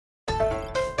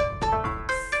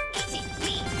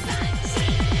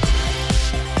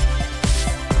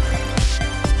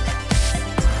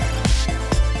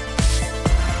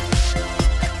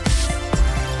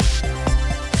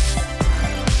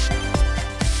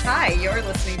Hi, you're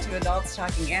listening to Adults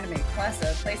Talking Anime Plus,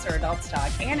 a place where adults talk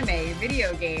anime,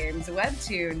 video games,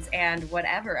 webtoons, and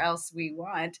whatever else we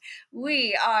want.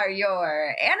 We are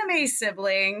your anime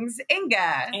siblings,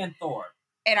 Inga. And Thor.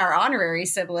 And our honorary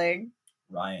sibling,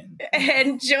 Ryan.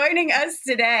 And joining us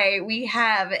today, we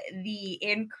have the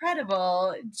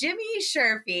incredible Jimmy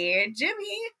Sherfy.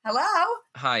 Jimmy, hello.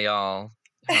 Hi, y'all.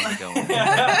 How's it going?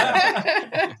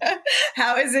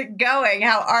 How is it going?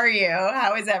 How are you?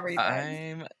 How is everything?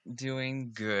 I'm doing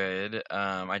good.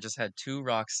 I just had 2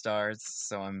 rock stars,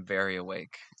 so I'm very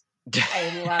awake.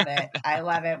 I love it. I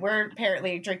love it. We're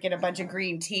apparently drinking a bunch of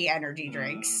green tea energy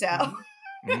drinks, so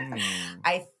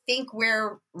I think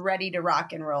we're ready to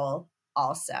rock and roll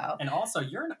also. And also,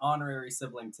 you're an honorary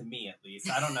sibling to me, at least.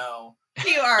 I don't know.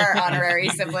 You are our honorary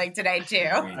sibling today, too.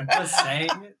 I'm just saying,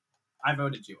 I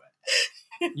voted you in.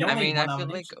 I mean, I feel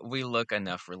like we look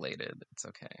enough related. It's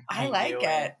okay. I like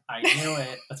it. I knew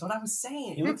it. That's what I was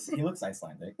saying. He looks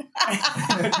Icelandic.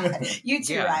 You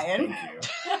too, Yeah. Ryan.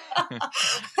 Thank you.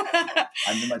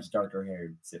 I'm the much darker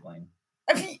haired sibling.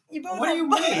 You both What do you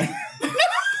mean?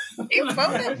 You both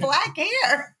have black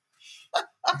hair.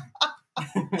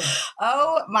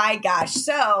 Oh my gosh.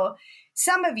 So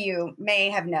some of you may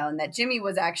have known that Jimmy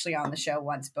was actually on the show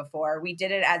once before. We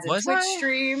did it as a Was Twitch I?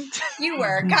 stream. You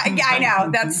were. Yeah, I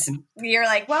know. You're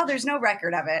like, well, there's no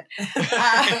record of it.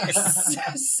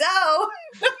 So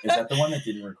Is that the one that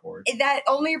didn't record? that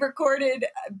only recorded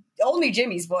only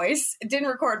Jimmy's voice. It didn't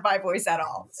record my voice at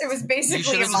all. It was You basically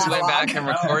should a have just went monologue. back and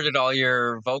recorded all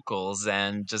your vocals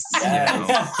and just,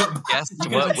 Yes. guessed You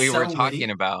what guys we are were so talking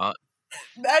witty. about.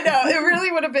 I know. It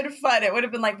really would have been fun. It would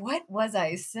have been like, what was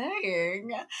I saying?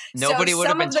 Nobody So would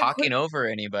have some been of the talking over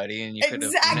anybody, and you could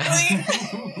have. Exactly.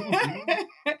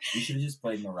 You should have just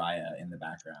played Mariah in the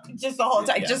background. Just the whole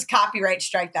time. Yeah. Just copyright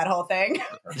strike that whole thing.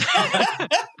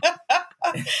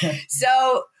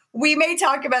 So we may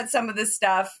talk about some of this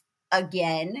stuff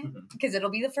again because it'll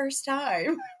be the first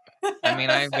time. I mean,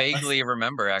 I vaguely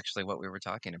remember actually what we were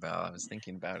talking about. I was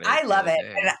thinking about it. I the love other it.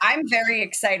 day. And I'm very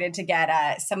excited to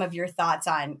get some of your thoughts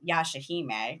on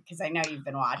Yashahime because I know you've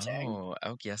been watching.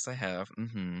 Oh, yes, I have.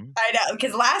 Mm-hmm. I know,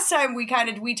 because last time we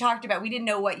talked about, we didn't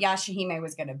know what Yashahime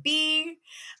was going to be,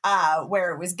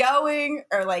 where it was going,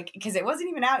 or like, because it wasn't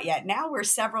even out yet. Now we're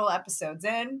several episodes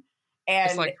in,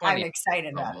 and like I'm 20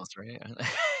 excited about Almost, right?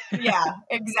 it. Yeah,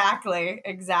 exactly.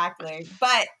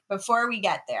 But before we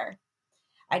get there,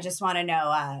 I just want to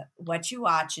know what you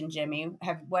watching, Jimmy.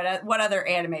 What other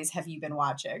animes have you been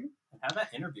watching? How'd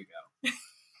that interview go?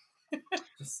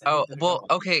 Just say Oh, that it well,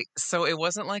 go. okay. So it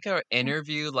wasn't like an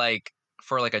interview, like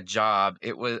for like a job.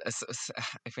 It was,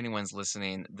 if anyone's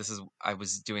listening, I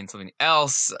was doing something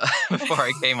else before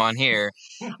I came on here.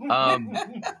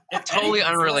 If Totally anyone's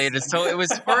unrelated. listening. So it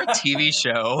was for a TV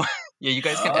show. Yeah, you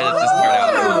guys can edit this part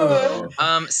out.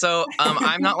 Oh.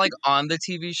 I'm not like on the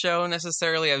TV show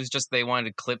necessarily. They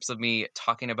wanted clips of me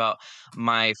talking about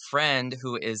my friend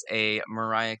who is a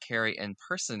Mariah Carey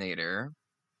impersonator.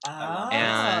 Oh.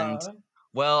 And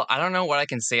well, I don't know what I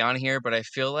can say on here, but I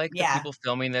feel like Yeah. the people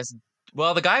filming this.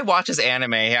 Well, the guy watches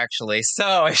anime actually,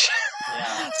 so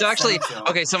Yeah. so actually, Send it to him.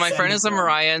 okay. So my Send friend it is to a him.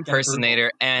 Mariah Get approval.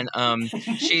 impersonator, and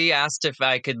she asked if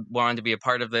I wanted to be a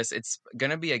part of this. It's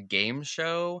gonna be a game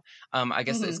show. I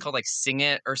guess it's called like Sing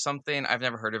It or something. I've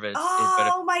never heard of it.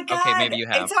 Oh my god! okay, maybe you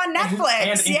have. It's on Netflix. And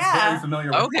he's very Yeah.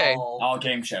 familiar with Okay. All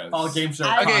game shows. all game shows.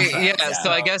 I- Okay, contracts, yeah.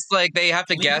 So I guess like they have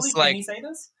to Legally, guess can like he say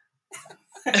this?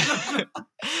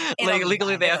 It'll be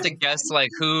legally fine. they have to guess like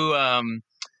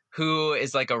who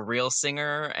is like a real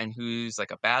singer and who's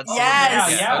like a bad singer.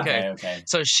 Yes. Yeah. Okay.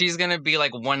 So she's gonna be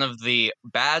like one of the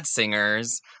bad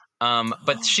singers,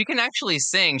 but she can actually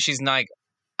sing. She's not.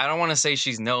 I don't want to say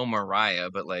she's no Mariah,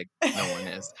 but like no one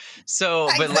is. So,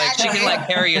 but like she can like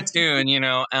carry a tune,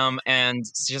 and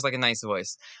she has like a nice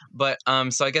voice. But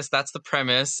so I guess that's the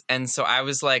premise. And so I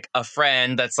was like a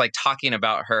friend that's like talking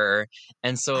about her,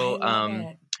 and so I love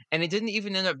it. and it didn't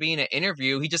even end up being an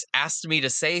interview. He just asked me to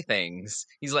say things.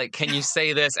 He's like, "Can you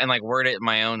say this?" and like word it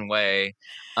my own way.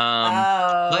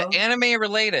 But anime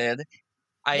related.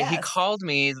 He Yes. called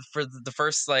me for the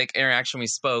first like interaction we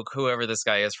spoke, whoever this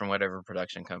guy is from whatever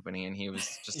production company, and he was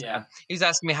just Yeah. he was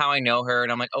asking me how I know her,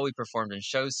 and I'm like, oh, we performed in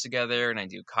shows together, and I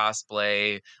do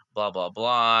cosplay, blah blah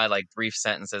blah, like brief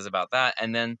sentences about that,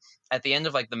 and then at the end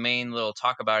of like the main little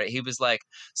talk about it, he was like,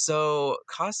 so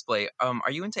cosplay, are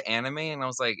you into anime? And I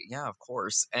was like, yeah, of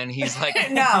course. And he's like,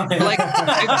 No. for like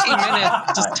 15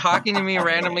 minutes just talking to me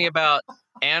randomly about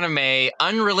anime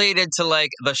unrelated to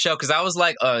like the show, because I was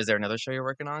like, oh, is there another show you're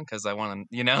working on? Because I want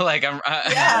to, like I'm.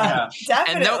 Yeah,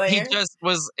 definitely. And nope, he just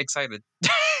was excited.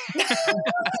 He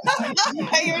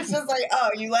was just like, oh,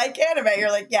 you like anime?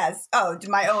 You're like, yes. Oh, to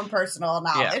my own personal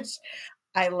knowledge.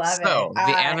 I love it. So the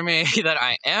anime that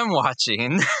I am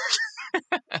watching.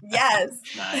 Yes.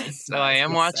 Nice. So I am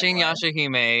Good watching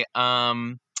segue.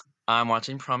 Yashahime. I'm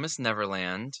watching Promised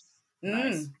Neverland.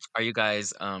 Nice. Are you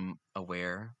guys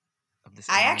aware of this?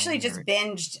 I anime, actually just or-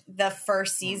 binged the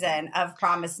first season of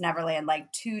Promised Neverland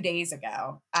like 2 days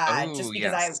ago, just Oh, because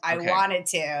yes. I Okay. wanted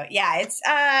to. Yeah, it's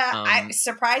I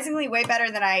surprisingly way better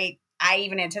than I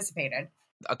even anticipated.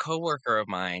 A coworker of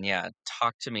mine,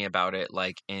 talked to me about it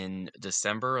like in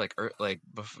December,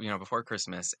 before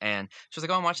Christmas, and she was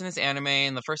like, "Oh, I'm watching this anime,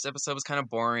 and the first episode was kind of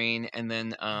boring, and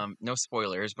then no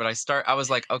spoilers, but I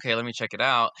was like, okay, let me check it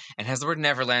out, and it has the word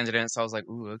Neverland in it, so I was like,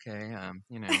 ooh, okay,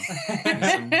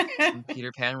 some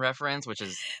Peter Pan reference, which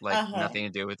is like nothing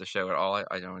to do with the show at all.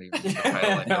 I don't even the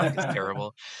title. I feel like it's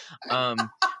terrible.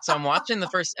 So I'm watching the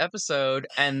first episode,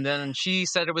 and then she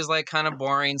said it was like kind of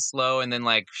boring, slow, and then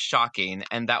like shocking.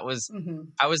 And that was,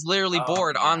 I was literally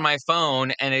bored on my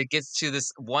phone, and it gets to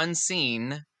this one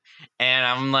scene, and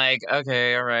I'm like,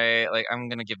 okay, all right, like I'm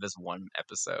gonna give this one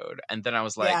episode. And then I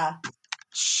was like,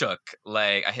 shook,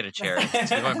 like I hit a chair. I was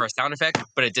going for a sound effect,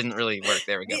 but it didn't really work.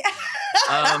 There we go.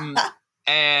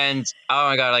 And oh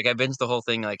my god, like I binged the whole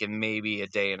thing like in maybe a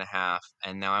day and a half,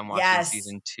 and now I'm watching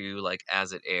season 2 like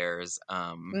as it airs.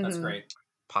 That's great.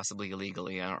 Possibly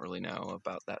illegally. I don't really know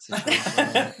about that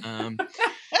situation.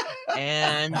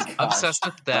 And obsessed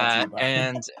with that.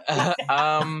 And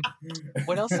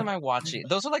what else am I watching?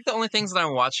 Those are like the only things that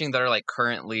I'm watching that are like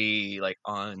currently like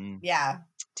on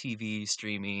TV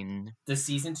streaming. Does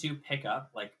season 2 pick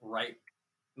up like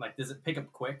does it pick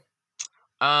up quick?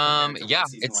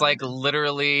 It's like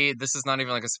literally, this is not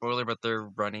even like a spoiler, but they're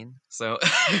running. So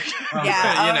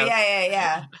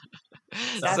yeah.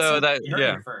 So that you heard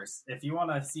it first. If you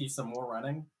want to see some more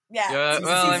running,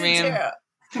 well, I mean,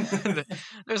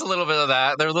 there's a little bit of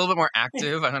that. They're a little bit more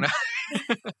active. I don't know.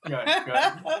 Good.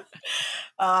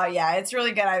 Yeah, it's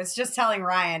really good. I was just telling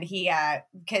Ryan,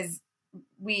 because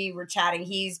we were chatting,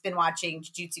 he's been watching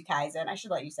Jujutsu Kaisen. I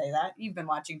should let you say that. You've been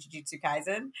watching Jujutsu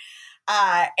Kaisen.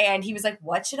 And he was like,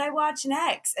 what should I watch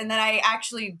next? And then I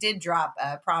actually did drop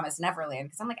Promised Neverland,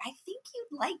 because I'm like, I think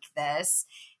you'd like this.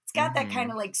 It's got that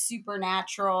kind of like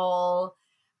supernatural,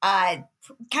 kind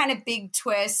of big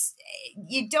twist.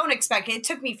 You don't expect it. It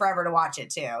took me forever to watch it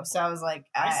too. So I was like,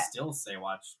 I still say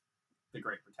watch The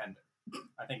Great Pretender.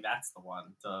 I think that's the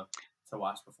one to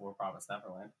watch before Promised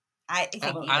Neverland. I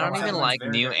don't even like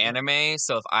new anime,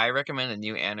 so if I recommend a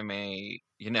new anime,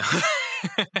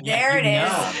 there it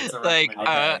is. Like,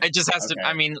 it just has to.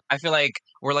 I mean, I feel like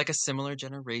we're like a similar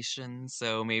generation,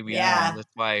 so maybe that's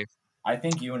why. I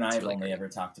think you and I have only ever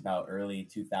talked about early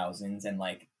 2000s and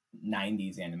like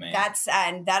 90s anime.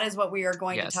 And that is what we are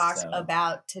going to talk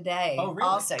about today. Oh, really?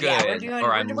 Also, Good.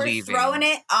 we're throwing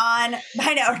it on.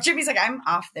 I know Jimmy's like, I'm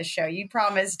off this show. You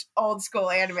promised old school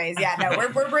animes. Yeah, no,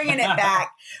 we're bringing it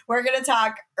back. We're gonna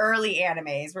talk early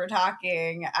animes. We're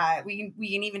talking. We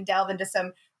can even delve into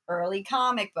some early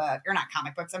not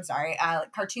comic books. I'm sorry,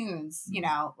 cartoons.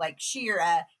 Like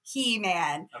She-Ra,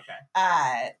 He-Man.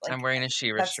 Okay. I'm wearing a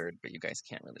She-Ra shirt, but you guys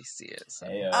can't really see it. So.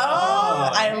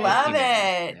 I love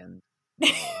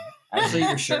it. Actually,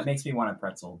 your shirt makes me want a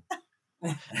pretzel.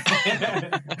 Do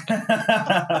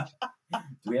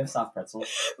we have soft pretzels?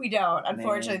 We don't.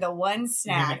 Unfortunately, the one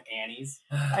snack. Annie's.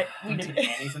 We do.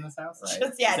 Annie's in this house,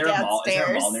 Right? Is there downstairs. Is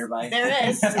there a mall nearby? There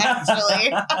is,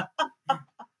 actually.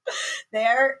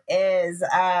 There is.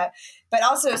 But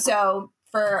also, so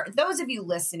for those of you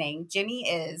listening, Jimmy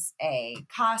is a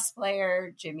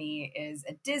cosplayer. Jimmy is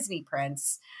a Disney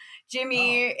prince.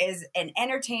 Jimmy is an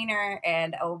entertainer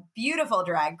and a beautiful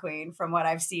drag queen from what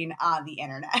I've seen on the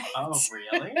internet. Oh,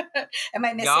 really? Am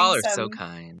I missing Y'all are so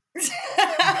kind.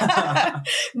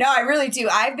 No, I really do.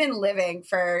 I've been living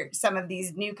for some of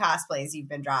these new cosplays you've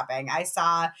been dropping. I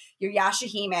saw your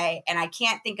Yashahime, and I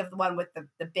can't think of the one with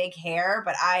the big hair,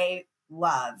 but I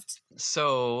loved.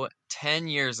 So 10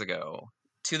 years ago,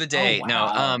 to the day. Oh,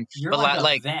 wow. No, You're but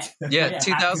like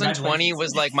 2020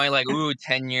 was like my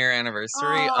 10-year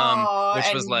anniversary,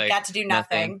 which was like got to do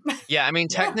nothing. Yeah, I mean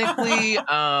technically,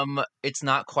 it's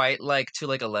not quite like to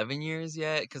like 11 years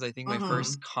yet, because I think my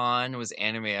first con was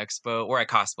Anime Expo, where I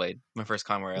cosplayed. My first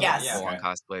con where I full on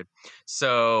cosplayed.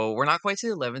 So we're not quite to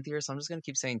the 11th year, so I'm just gonna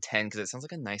keep saying 10 because it sounds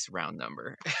like a nice round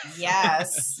number.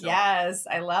 Yes, yes,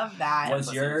 I love that.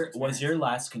 Was your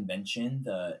last convention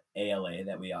the ALA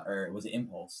that or was it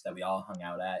Impulse that we all hung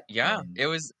out at. Yeah, in it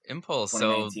was Impulse.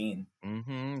 So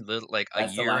 2019. like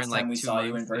That's a the year last and like time we 2 saw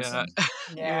you months. in person.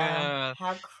 Yeah.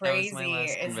 How That was crazy my last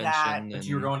is convention. that? But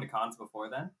you were and- going to cons before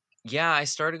then? Yeah, I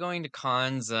started going to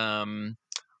cons.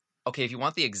 Okay, if you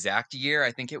want the exact year,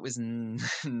 I think it was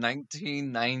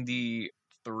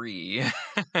 1993. Yes.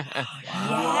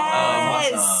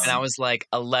 Awesome. And I was like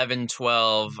 11,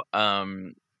 12.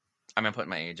 I'm gonna put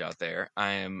my age out there.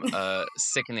 I am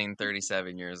sickening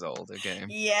 37 years old. Okay.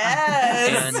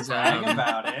 Yes. And Brag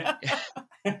about it.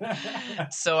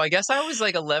 so I guess I was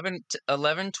like 11,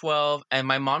 12, and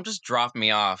my mom just dropped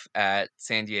me off at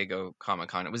San Diego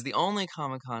Comic-Con. It was the only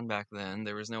Comic-Con back then.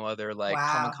 There was no other like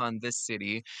Wow. Comic-Con this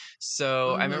city.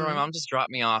 So I remember my mom just dropped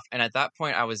me off, and at that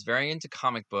point I was very into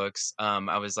comic books.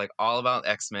 I was like all about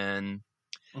X-Men.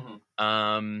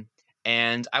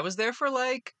 And I was there for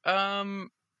like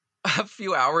a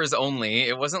few hours only.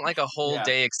 It wasn't like a whole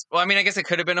day. Well, I mean, I guess it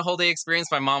could have been a whole day experience.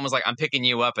 My mom was like, "I'm picking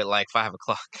you up at like 5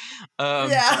 o'clock."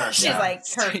 She's like,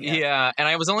 perfect. Yeah, and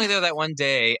I was only there that one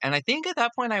day, and I think at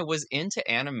that point I was into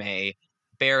anime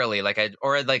barely. Like I'd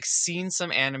like seen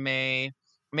some anime.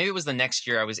 Maybe it was the next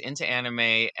year I was into anime,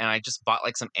 and I just bought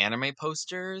like some anime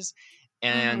posters,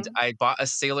 and I bought a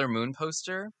Sailor Moon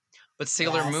poster. But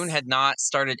Sailor Moon had not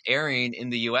started airing in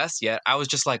the US yet. I was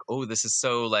just like, oh, this is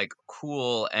so like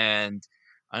cool and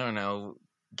I don't know,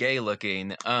 gay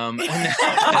looking. So I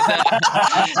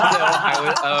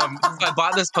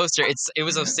bought this poster. It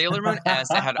was of Sailor Moon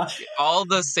S. It had all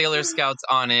the Sailor Scouts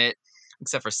on it,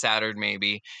 except for Saturn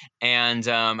maybe. And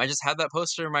I just had that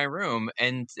poster in my room.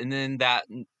 And then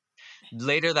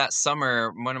later that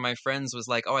summer, one of my friends was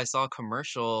like, oh, I saw a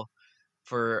commercial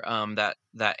for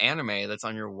that anime that's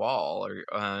on your wall, or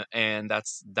and that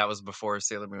was before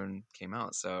Sailor Moon came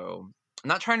out. So I'm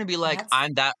not trying to be like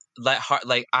I'm that hard.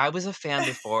 Like I was a fan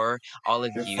before all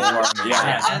of you,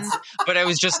 but it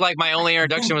was just like my only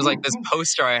introduction was like this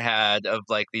poster I had of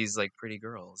like these like pretty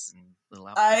girls and little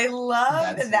outfits. I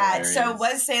love that. Hilarious. So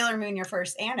was Sailor Moon your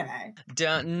first anime?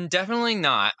 Definitely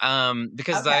not.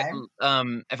 Because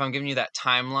if I'm giving you that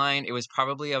timeline, it was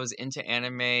probably I was into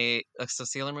anime. So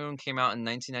Sailor Moon came out in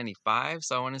 1995.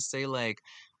 So I want to say like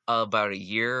about a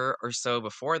year or so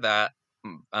before that.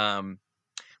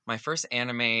 My first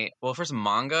first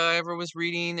manga I ever was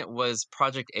reading was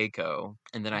Project A-ko,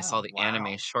 and then I saw the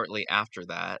anime shortly after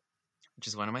that, which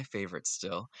is one of my favorites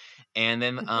still. And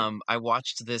then I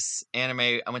watched this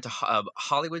anime. I went to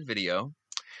Hollywood Video,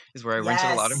 is where I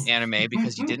rented a lot of anime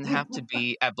because you didn't have to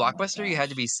be at Blockbuster. You had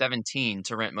to be 17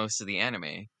 to rent most of the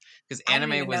anime because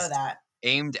anime was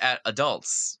aimed at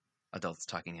adults. Adults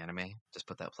talking anime. Just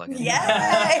put that plug in.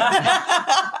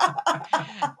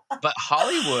 But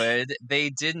Hollywood, they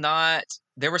did not.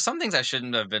 There were some things I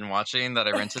shouldn't have been watching that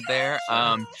I rented there.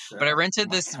 But I rented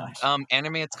this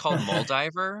anime. It's called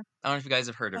Moldiver. I don't know if you guys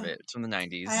have heard of it. It's from the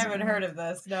 90s. I haven't heard of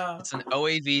this. No. It's an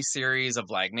OAV series of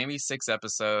like maybe 6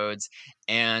 episodes,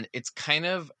 and it's kind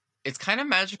of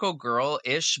magical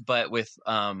girl-ish, but with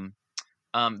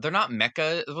they're not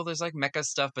mecha. Well, there's like mecha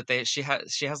stuff, but she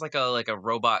has like a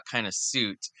robot kind of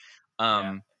suit.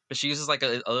 But she uses like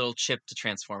a little chip to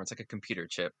transform. It's like a computer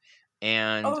chip.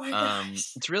 And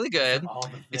it's really good.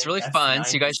 It's really fun.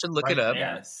 So you guys should look it up.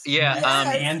 Yes. Yeah.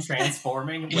 And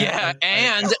transforming. Yeah.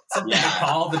 And something to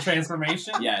call the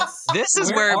transformation. Yes. This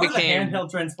is where it became the handheld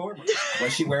transformer.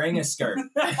 Was she wearing a skirt?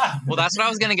 Well, that's what I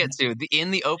was gonna get to. In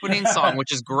the opening song,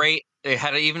 which is great, it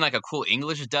had even like a cool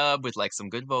English dub with like some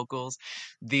good vocals.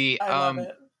 I love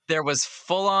it. There was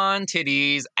full on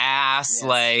titties, ass,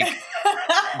 like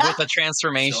with a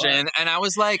transformation, and I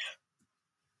was like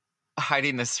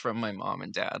hiding this from my mom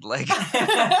and dad. Like,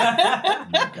 oh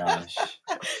my gosh!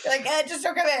 You're like, just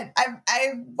don't come in.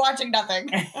 I'm watching nothing.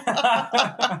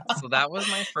 So that was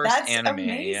my first anime.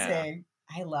 Amazing.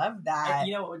 I love that. And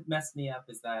you know what would mess me up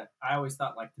is that I always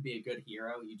thought like to be a good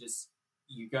hero,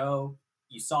 you go,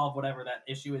 you solve whatever that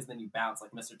issue is, then you bounce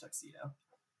like Mr. Tuxedo.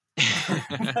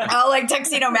 Oh, like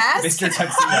Tuxedo Mask? Mr.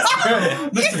 Tuxedo.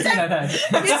 Mr.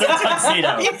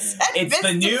 Tuxedo. It's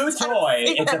the new toy.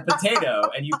 It's a potato,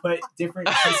 and you put different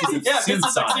pieces of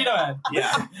suits on it. Head.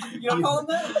 Yeah. You don't call him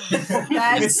that?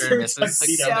 That's Mr.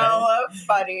 Tuxedo so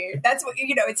funny. That's what,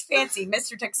 it's fancy.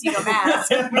 Mr. Tuxedo Mask.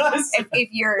 if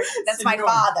you're, that's my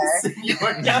father.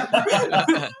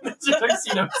 Mr.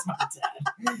 Tuxedo is my dad.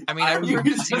 I mean, I prefer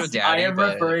Tuxedo Daddy. I am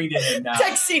referring to him now.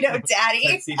 Tuxedo Daddy.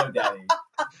 Tuxedo Daddy.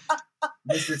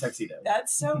 Mr. Tuxedo.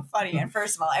 That's so funny. And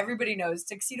first of all, everybody knows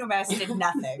Tuxedo Mask did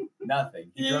nothing.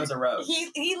 Nothing. He throws a rose.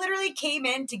 He literally came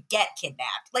in to get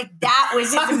kidnapped. Like, that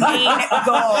was his main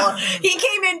goal. He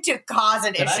came in to cause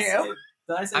an issue.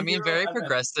 I mean, very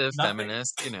progressive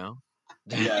feminist,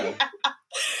 Yeah.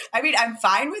 I mean, I'm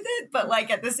fine with it, but like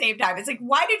at the same time, it's like,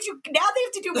 why did you? Now they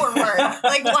have to do more work.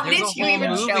 Like, why There's did a you whole even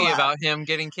movie show up? about him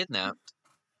getting kidnapped.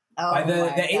 Oh By my the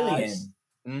gosh. alien,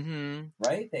 Mm-hmm.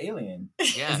 right? The alien.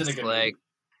 Yes, Is it a good like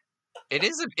it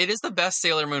is the best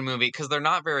Sailor Moon movie because they're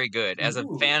not very good. As a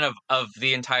Ooh. fan of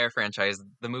the entire franchise,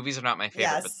 the movies are not my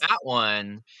favorite, but Yes. that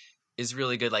one is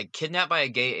really good. Like kidnapped by a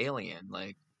gay alien.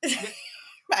 Like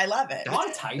I love it. A lot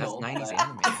of titles. 90s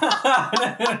anime.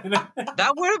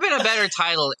 that would have been a better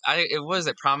title. It was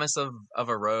it Promise of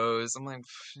a Rose. I'm like,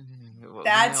 well,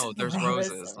 That's no, there's Promise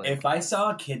roses. of- Like, If I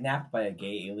saw Kidnapped by a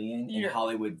Gay Alien in You're-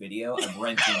 Hollywood Video, I'm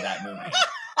renting that movie.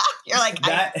 You're like,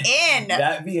 I'm in.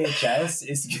 That VHS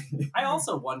is. I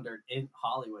also wondered in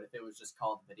Hollywood if it was just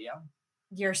called video.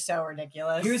 You're so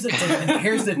ridiculous. Here's the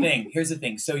thing. Here's the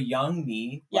thing. So young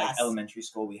me, like Yes. elementary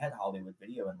school, we had Hollywood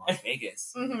Video in Las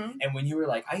Vegas. Mhm. And when you were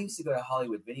like, I used to go to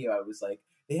Hollywood Video, I was like,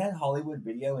 they had Hollywood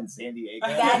Video in San Diego.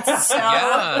 That's so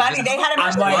Yeah, funny. just- They had him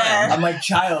I'm like, everywhere. I'm like,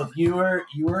 child, you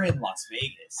were in Las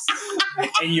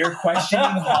Vegas, and you're questioning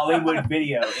Hollywood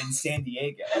Video in San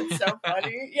Diego. That's so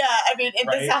funny. Yeah, I mean, it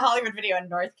was Right? a Hollywood Video in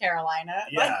North Carolina.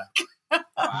 Yeah, Wow.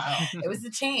 It was the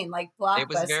chain, like Blockbuster. it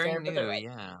was very but new. they're like-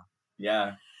 Yeah.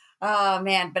 yeah. Oh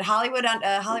man, but Hollywood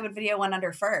Video went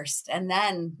under first, and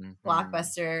then Mhm.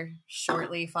 Blockbuster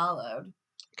shortly followed.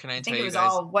 Can I think tell it you was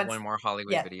guys all once- one more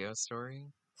Hollywood yeah. Video story?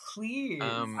 Please.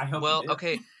 I hope Well, you do.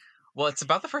 okay. Well, it's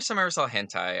about the first time I ever saw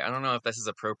hentai. I don't know if this is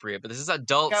appropriate, but this is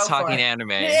adults Go for talking it.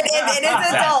 anime. It is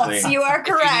adults. Exactly. You are If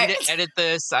you need correct. to edit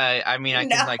this, I mean, I can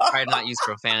No. like try to not use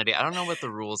profanity. I don't know what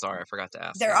the rules are. I forgot to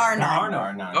ask. There you. are There are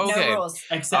none. none. Oh. Okay. No rules.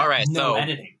 Except All right, no so-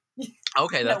 editing.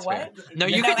 Okay, No that's fair. what? No,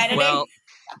 you No can. editing? Well,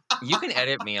 you can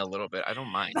edit me a little bit. I don't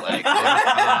mind. Like,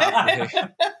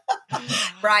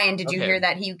 Brian, did you Okay. hear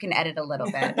that? You can edit a little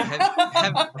bit.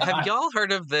 have y'all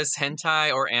heard of this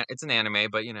hentai or it's an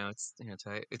anime, but it's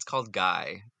hentai. It's called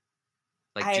Guy,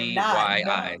 like I have not,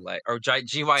 GYI, like or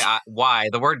GYI.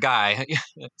 The word guy,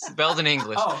 spelled in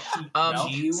English. Oh,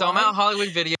 no. So I'm at Hollywood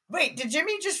Video. Wait, did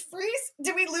Jimmy just freeze?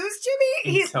 Did we lose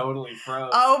Jimmy? He totally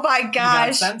froze. Oh my He got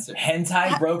gosh. censored.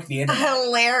 Hentai broke the internet. He got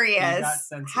Hilarious.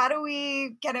 censored. How do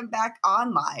we get him back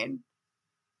online?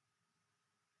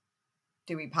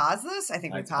 Do we pause this? I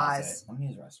think we Let's pause pause. it. Let me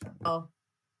use the restroom. Oh,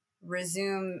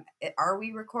 resume. Are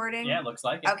we recording? Yeah, it looks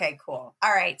like it. Okay, cool.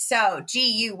 All right. So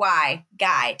GUY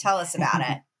Guy, tell us about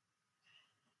it.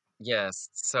 Yes.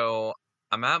 So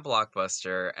I'm at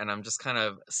Blockbuster and I'm just kind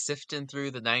of sifting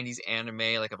through the 90s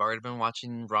anime. Like I've already been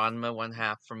watching Ranma one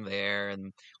half from there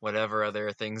and whatever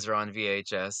other things are on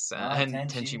VHS and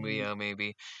Tenchi Muyo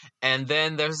maybe. And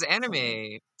then there's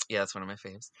anime. Yeah, that's one of my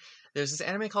faves. There's this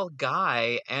anime called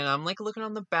Guy and I'm like looking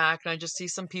on the back and I just see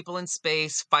some people in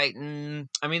space fighting.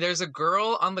 I mean, there's a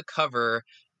girl on the cover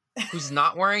who's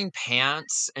not wearing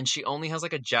pants and she only has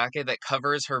like a jacket that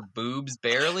covers her boobs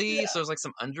barely. So there's like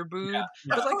some under boob. Yeah.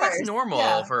 But Of like that's course, normal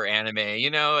yeah. for anime,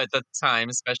 at the time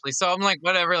especially. So I'm like,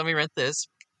 whatever, let me rent this.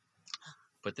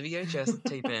 Put the VHS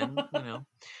tape in,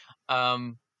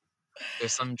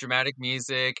 There's some dramatic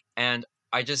music and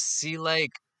I just see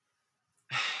like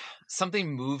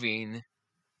something moving.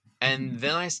 And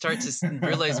then I start to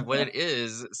realize what it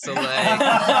is. So like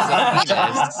it's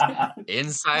a penis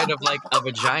inside of like a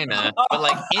vagina, but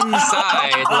like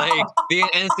inside, like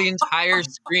and it's the entire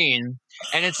screen,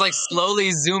 and it's like slowly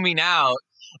zooming out.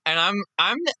 And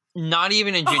I'm not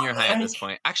even in junior high at this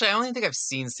point. Actually, I don't even think I've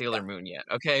seen Sailor Moon yet.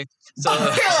 Okay, so You're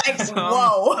like, so I'm,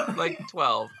 whoa. like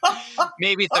 12,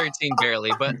 maybe 13,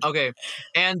 barely, but okay.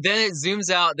 And then it zooms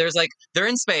out. There's like they're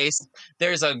in space.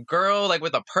 There's a girl like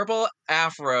with a purple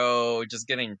afro just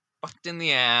getting fucked in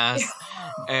the ass,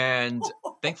 and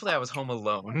thankfully I was home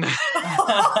alone.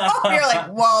 You're like,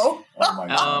 whoa. Oh my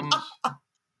gosh.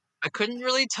 I couldn't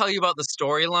really tell you about the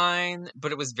storyline,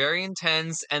 but it was very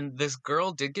intense, and this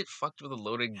girl did get fucked with a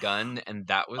loaded gun, and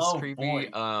that was Oh, creepy. boy.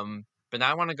 But now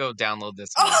I want to go download this.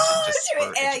 and watch Oh, it just for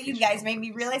you educational guys made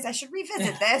me realize I should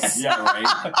revisit this. Yeah,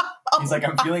 right. He's like,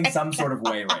 I'm feeling some sort of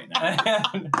way right now.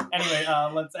 Anyway,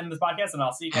 let's end this podcast and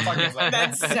I'll talk to you later.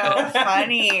 That's so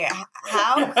funny.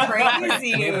 How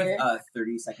crazy. Can we have a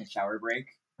 30-second shower break?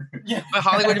 But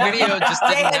Hollywood Video just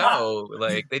They didn't had- know.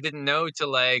 Like they didn't know to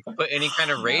like put any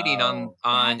kind of rating on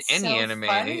That's any so anime.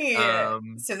 funny.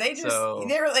 So they just so-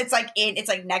 it's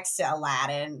like next to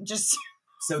Aladdin. Just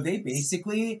So they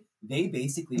basically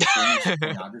furnished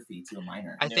pornography to a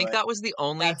minor. I think that was the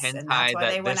only and that's hentai why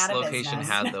they that went this out of location business.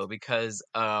 had though, because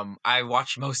I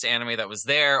watched most anime that was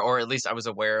there, or at least I was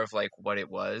aware of like what it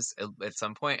was at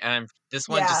some point, and this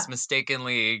one Yeah. just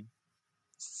mistakenly,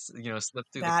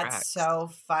 slipped through the cracks. that's so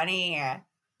funny.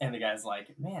 And the guy's like,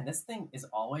 man, this thing is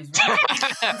always right.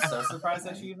 I'm so surprised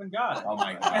that you even got it. Oh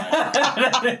my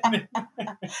god.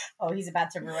 Oh, he's about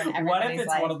to ruin everybody's What if it's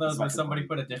life. one of those where somebody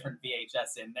put a different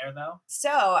VHS in there, though? So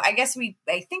I guess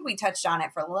I think we touched on it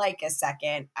for like a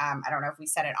second. I don't know if we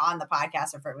said it on the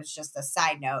podcast or if it was just a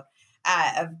side note.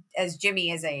 As Jimmy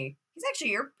is he's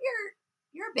actually you're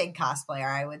a big cosplayer,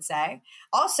 I would say.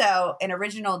 Also, an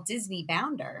original Disney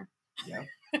bounder. Yeah.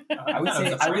 I would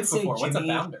say Jimmy, what's a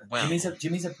bounder? Wow.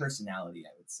 Jimmy's a personality,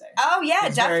 I would say. Oh yeah,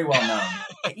 He's very well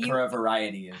known for a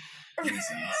variety of reasons.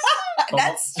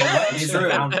 That's So what is true. a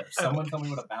bounder? Someone tell me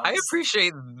what a bounder I is.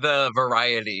 appreciate the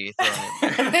variety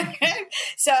thing.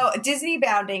 So Disney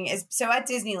bounding is at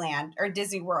Disneyland or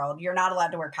Disney World, you're not allowed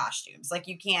to wear costumes. Like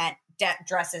you can't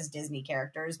dress as Disney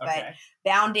characters, but Okay.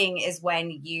 bounding is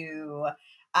when you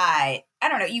I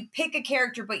don't know, you pick a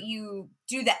character, but you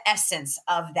do the essence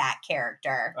of that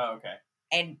character. Oh, okay.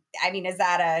 And I mean, is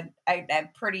that a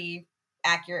pretty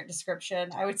accurate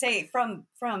description? I would say from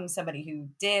somebody who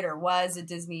did or was a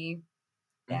Disney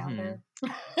bounder.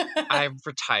 I've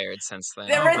retired since then.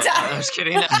 They're But- retired. I'm just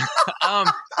kidding.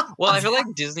 Well, I feel like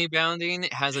Disney bounding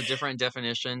has a different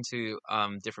definition to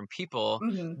different people.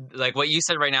 Mhm. Like what you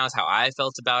said right now is how I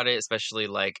felt about it, especially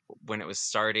like when it was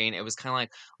starting. It was kind of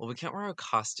like, well, we can't wear a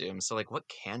costume, so like, what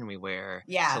can we wear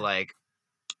Yeah. to like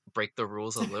break the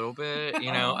rules a little bit,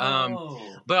 you know?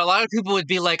 Oh. But a lot of people would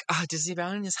be like, "Oh, Disney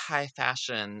bounding is high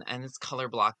fashion and it's color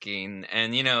blocking,"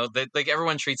 and you know, that like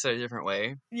everyone treats it a different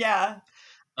way. Yeah.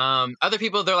 Other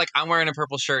people, they're like, "I'm wearing a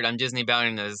purple shirt. I'm Disney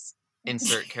bounding as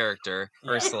insert character,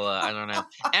 Yeah. Ursula. I don't know."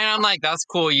 And I'm like, "That's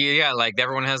cool. Yeah, like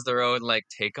everyone has their own like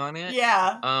take on it."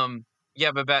 Yeah.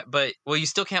 Yeah, but well, you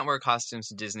still can't wear costumes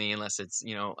to Disney unless it's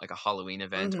like a Halloween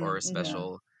event or a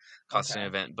special costume Okay.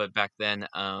 event. But back then,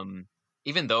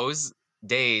 even those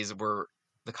days were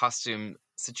the costume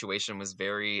situation was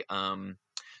very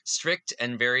strict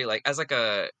and very like as like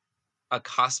a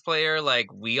cosplayer like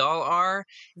we all are.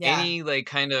 Yeah. Any like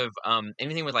kind of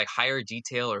anything with like higher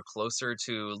detail or closer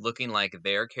to looking like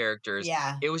their characters,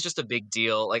 Yeah. it was just a big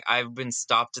deal. Like I've been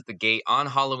stopped at the gate on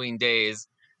Halloween days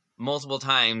multiple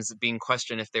times being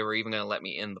questioned if they were even going to let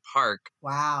me in the park.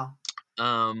 Wow.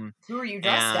 Um Who are you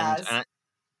dressed as?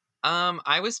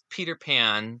 I was Peter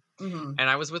Pan, Mhm. and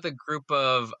I was with a group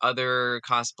of other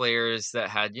cosplayers that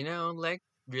had, like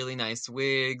really nice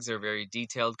wigs or very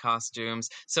detailed costumes.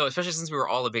 So especially since we were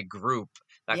all a big group,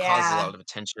 that caused a Yeah. lot of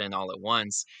attention all at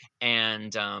once.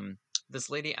 And this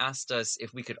lady asked us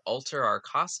if we could alter our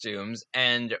costumes,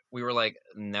 and we were like,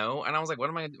 no. And I was like, what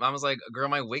am I was like, girl,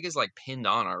 my wig is like pinned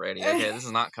on already. Okay, this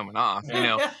is not coming off,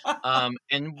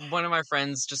 and one of my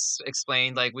friends just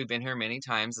explained, like, we've been here many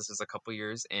times. This is a couple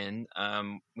years in.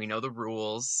 We know the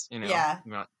rules, Yeah.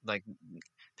 we're not like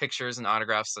pictures and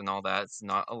autographs and all that. It's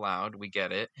not allowed. We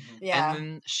get it. Yeah. And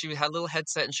then she had a little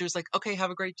headset and she was like, okay, have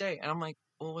a great day. And I'm like,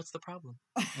 well, what's the problem?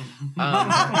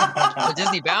 So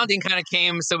Disney bounding kind of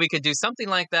came so we could do something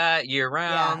like that year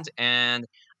round. And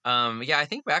I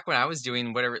think back when I was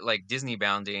doing whatever, like Disney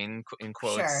bounding in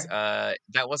quotes, Sure.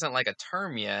 that wasn't like a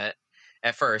term yet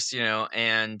at first,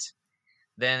 and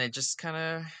then it just kind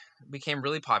of became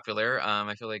really popular.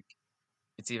 I feel like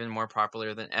it's even more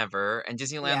popular than ever. And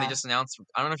Disneyland, they Yeah. just announced,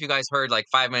 I don't know if you guys heard, like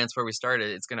 5 minutes before we started,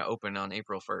 it's going to open on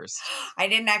April 1st. I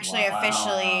didn't actually Wow.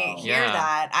 officially hear Yeah.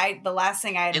 that. The last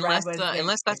thing I had Unless, read was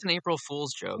unless that's an April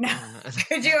Fool's joke. No.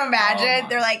 Could you imagine? my.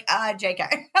 They're like,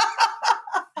 JK.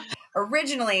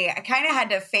 Originally, I kind of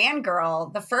had to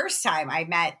fangirl the first time I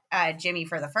met Jimmy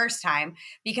for the first time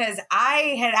because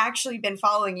I had actually been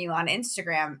following you on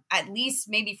Instagram at least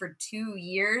maybe for 2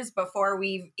 years before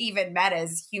we even met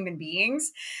as human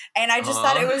beings. And I just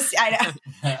thought it was,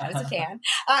 I was a fan.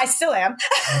 I still am.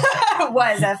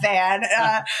 Was a fan.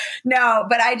 No,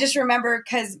 but I just remember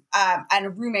because a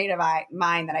roommate of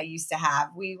mine that I used to have,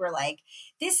 we were like,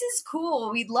 this is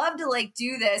cool. We'd love to like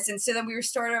do this. And so then we were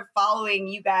sort of following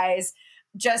you guys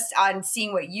just on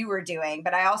seeing what you were doing.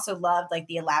 But I also loved like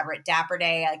the elaborate Dapper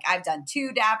Day. Like I've done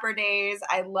 2 Dapper Days.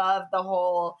 I love the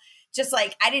whole, just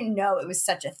like, I didn't know it was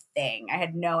such a thing. I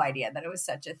had no idea that it was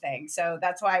such a thing. So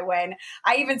that's why when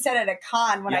I even said at a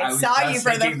con, when I saw you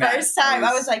for the first time,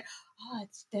 I was like, oh,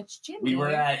 that's Jimmy. We were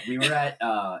at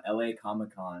LA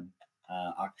Comic-Con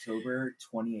October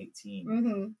 2018.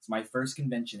 Mm-hmm. It's my first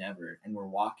convention ever, and we're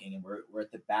walking, and we're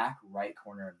at the back right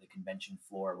corner of the convention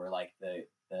floor where like the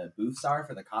booths are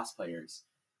for the cosplayers.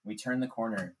 We turn the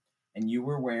corner, and you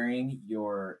were wearing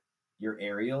your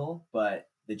Ariel, but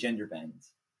the gender bend.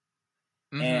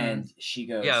 Mhm. And she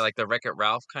goes, Yeah, like the Wreck-It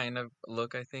Ralph kind of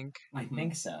look, I think. I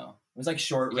think so. It was like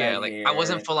short Yeah, red like hair. I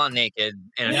wasn't full on naked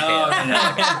in a No, tail. no.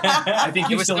 I think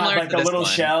It you was still have similar like to the this little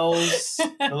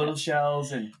one.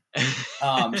 shells,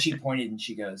 and she pointed and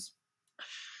she goes,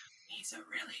 "He's a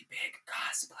really big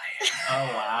cosplayer." Oh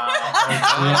wow.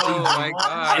 Oh my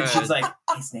god. And she's like,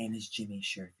 "His name is Jimmy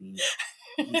Sherfy.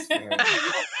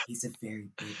 He's a very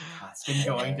big cosplayer." Been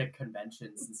going to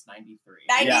conventions since '93.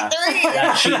 93.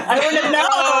 Yeah, she- I wouldn't have known.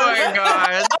 Oh my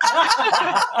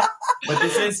god. But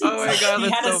this is Oh my god, He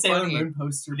that's had a so Sailor funny. Moon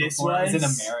poster This before it was in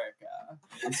was- America.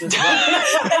 this was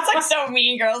It's like so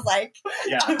mean girls like.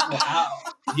 yeah. Wow.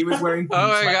 He was wearing Oh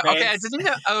my god. Okay, I sweatpants. didn't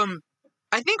know.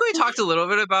 I think we talked a little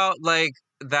bit about like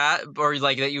that, or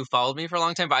like that you followed me for a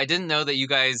long time, but I didn't know that you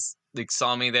guys like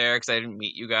saw me there because I didn't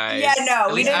meet you guys. Yeah, no, At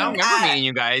we least I don't didn't, remember meeting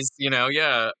you guys. You know,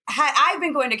 yeah. I've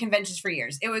been going to conventions for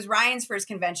years. It was Ryan's first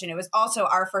convention. It was also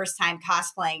our first time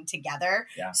cosplaying together.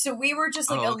 Yeah. So we were just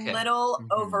like Oh, okay. a little Mhm.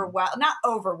 overwhelmed, not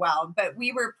overwhelmed, but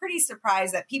we were pretty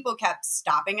surprised that people kept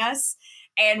stopping us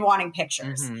and wanting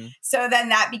pictures. Mhm. So then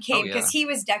that became, Oh, yeah. because he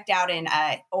was decked out in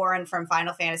Orin from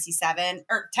Final Fantasy 7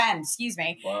 or 10, excuse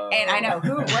me. Whoa. And I know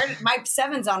my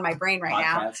 7's on my brain right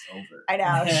now. Podcast over. I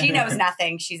know. She knows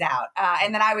nothing. She's out.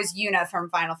 And then I was Yuna from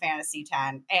Final Fantasy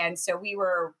X. And so we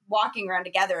were walking around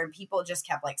together and people just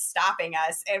kept like stopping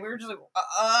us. And we were just like,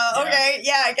 okay,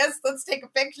 yeah, I guess let's take a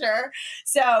picture.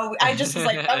 So I just was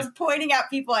like, I was pointing out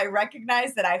people I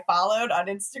recognized that I followed on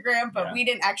Instagram, but Yeah. we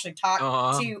didn't actually talk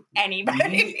Aw. to anybody.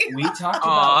 We talked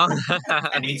about Aw.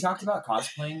 and we talked about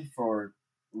cosplaying for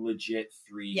legit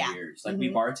 3 Yeah. years. Like we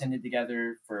Mhm. bartended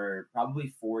together for probably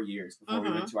 4 years before we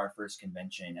Mhm. went to our first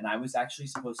convention. And I was actually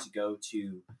supposed to go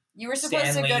to You were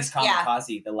supposed Stan to go. Lee's Yeah.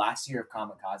 Kamikaze, the last year of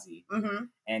Kamikaze. hmm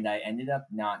And I ended up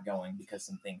not going because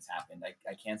some things happened.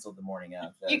 I canceled the morning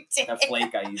of You did. the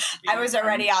flake I used to be. I was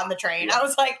already on the train. Yeah. I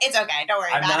was like, it's okay. Don't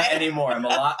worry I'm about not it. anymore. I'm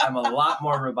a lot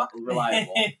more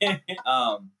reliable.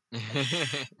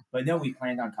 But no, we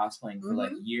planned on cosplaying for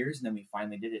like years, and then we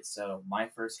finally did it. So my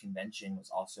first convention was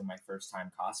also my first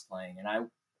time cosplaying, and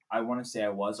I want to say I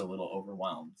was a little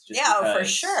overwhelmed. Just Yeah, oh, for because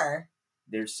sure.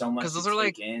 There's so much. Because those to are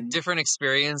like take in. different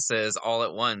experiences all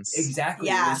at once. Exactly.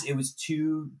 Yeah. It was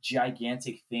two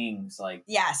gigantic things like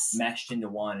Yes. meshed into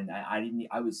one, and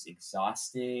I was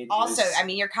exhausted. It Also, was- I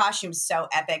mean, your costume's so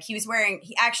epic. He was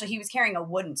carrying a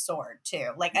wooden sword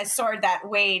too, like a sword that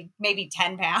weighed maybe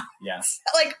 10 pounds, yeah.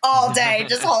 like all day,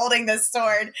 just holding this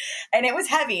sword, and it was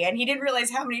heavy. And he didn't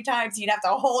realize how many times he'd have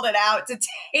to hold it out to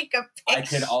take a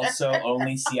picture. I could also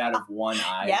only see out of one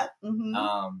eye. Yep.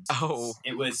 Mhm. Oh.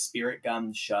 It was spirit gum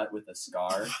shut with a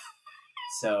scar.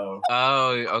 So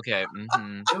Oh, okay.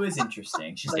 hmm it was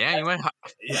interesting. She's like, Yeah, you went.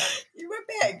 yeah, You were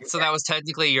big. So that was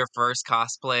technically your first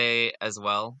cosplay as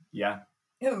well. yeah.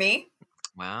 Who, me?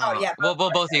 Wow. yeah, Well,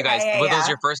 both of you guys. Yeah, Were yeah. those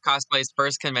your first cosplays,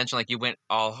 first convention? Like you went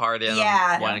all hard in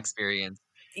Yeah. on one Yeah. experience.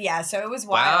 Yeah. So it was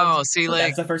wild. Wow. See, So like,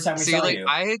 that's the first time we saw like you.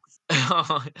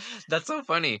 that's so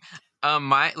funny.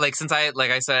 My like since I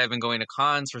said I've been going to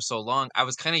cons for so long, I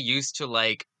was kind of used to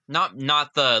like not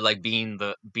the like being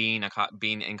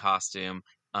in costume,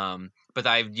 but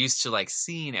I'm used to like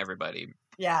seeing everybody.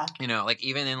 Yeah. You know, like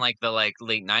even in like the like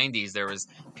late '90s, there was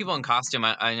people in costume.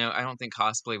 I know I don't think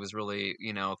cosplay was really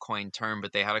a coined term,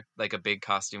 but they had a big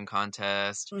costume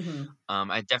contest. hmm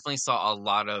I definitely saw a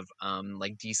lot of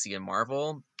like DC and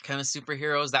Marvel kind of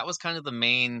superheroes. That was kind of the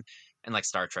main, and like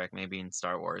Star Trek, maybe in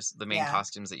Star Wars, the main Yeah.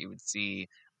 costumes that you would see.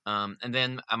 And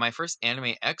then my first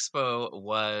anime expo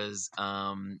was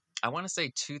I want to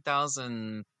say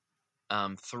 2003,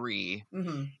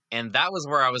 hmm and that was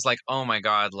where I was like, oh my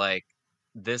god, like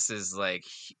this is like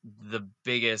the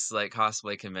biggest like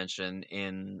cosplay convention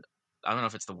in, I don't know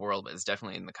if it's the world, but it's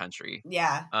definitely in the country.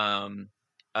 Yeah.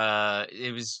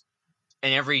 It was,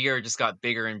 and every year it just got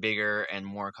bigger and bigger and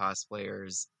more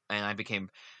cosplayers, and I became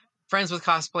friends with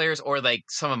cosplayers, or like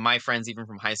some of my friends even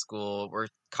from high school were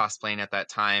cosplaying at that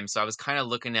time, so I was kind of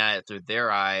looking at it through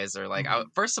their eyes, or like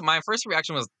my first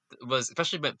reaction was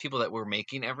especially about people that were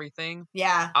making everything.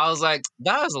 Yeah. I was like,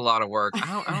 that was a lot of work.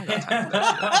 I don't got time for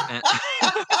that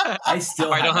shit. I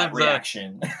still I have don't that have the-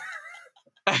 reaction.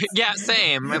 Yeah,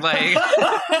 same. Like,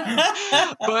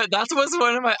 but that was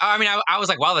one of my. I mean, I was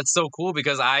like, wow, that's so cool,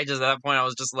 because I just at that point I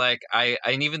was just like,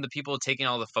 and even the people taking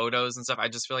all the photos and stuff, I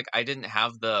just feel like I didn't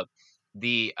have the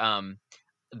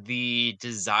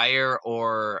desire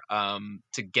or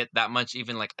to get that much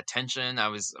even like attention. I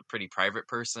was a pretty private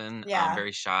person. Yeah.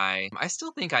 Very shy. I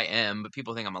still think I am, but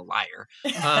people think I'm a liar.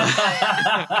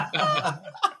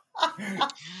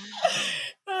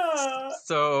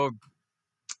 So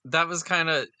that was kind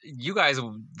of you guys.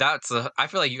 I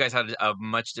feel like you guys had a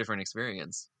much different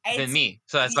experience than It's- me,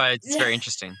 so that's why it's very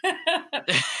interesting.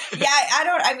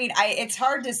 It's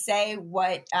hard to say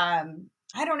what.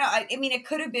 I don't know. I mean, it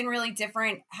could have been really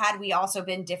different had we also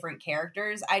been different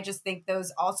characters. I just think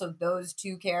those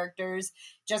two characters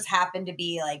just happen to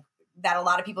be like that. A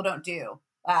lot of people don't do.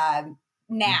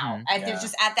 Now, there's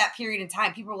just at that period in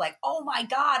time, people were like, "Oh my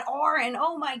God, Auron!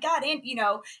 Oh my God!" And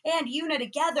and Yuna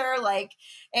together, like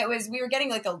we were getting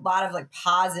like a lot of like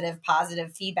positive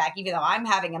feedback. Even though I'm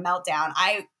having a meltdown,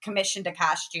 I commissioned a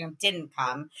costume, didn't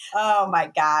come. Oh my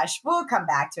gosh, we'll come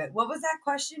back to it. What was that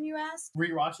question you asked?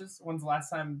 Rewatches. When's the last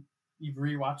time you've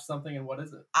rewatched something, and what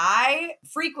is it? I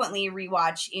frequently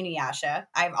rewatch Inuyasha.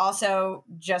 I've also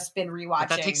just been rewatching. But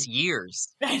that takes years.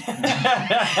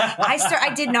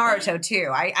 I did Naruto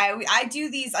too. I do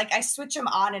these, like, I switch them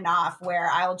on and off where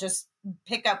I'll just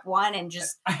pick up one and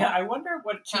just. I wonder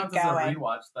what counts as a going.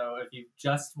 rewatch though. If you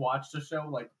just watched a show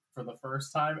like for the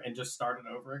first time and just started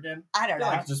over again. I don't know.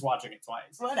 Like just watching it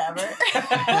twice. Whatever.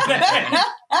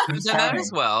 I've done that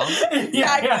as well.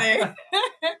 Exactly.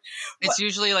 It's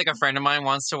usually like a friend of mine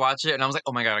wants to watch it, and I was like,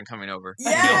 "Oh my God, I'm coming over."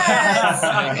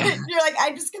 Yes. You're like,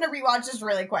 I'm just gonna rewatch this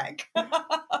really quick.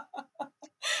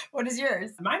 What is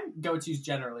yours? Mine go-to's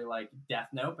generally like Death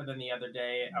Note, but then the other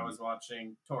day I was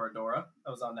watching Toradora.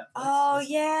 That was on Netflix. Oh Just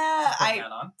yeah, put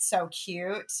that on. so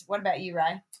cute. What about you,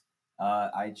 Rye?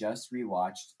 I just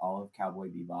rewatched all of Cowboy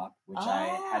Bebop, which I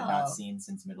had Oh. not seen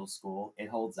since middle school. It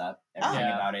holds up. Everything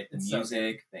Yeah, about it, the it's so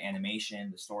music, the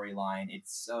animation, the storyline,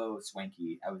 it's so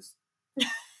swanky.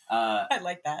 I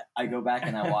like that. I go back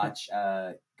and I watch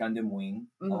Gundam Wing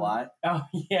a Mhm. lot. Oh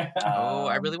yeah. Oh,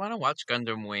 I Um, really want to watch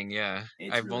Gundam Wing. Yeah,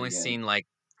 It's I've really only good. seen like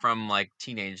from like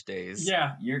teenage days.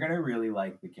 Yeah. You're gonna really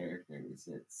like the characters.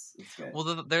 It's good.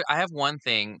 Well, I have one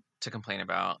thing to complain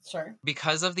about. Sure.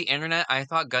 Because of the internet, I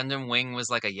thought Gundam Wing was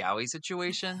like a yaoi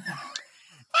situation,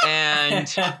 and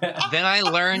then I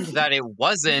learned that it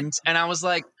wasn't, and I was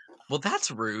like, "Well, that's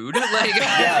rude." Like,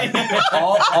 Yeah.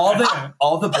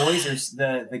 all the boys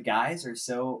are the guys are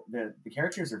so the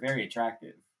characters are very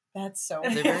attractive. That's so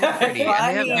they're very pretty, and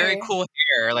they have very funny. cool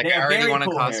hair. Like, They I have already very want to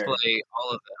cool hair. cosplay all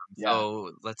of them. Yeah.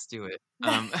 So let's do it.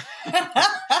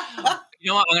 You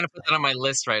know what? I'm gonna put that on my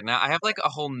list right now. I have like a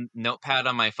whole notepad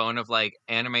on my phone of like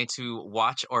anime to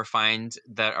watch or find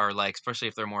that are like, especially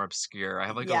if they're more obscure. I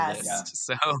have like Yes. a list.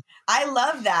 Yeah. So I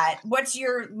love that. What's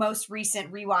your most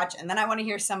recent rewatch? And then I want to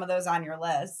hear some of those on your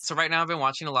list. So right now I've been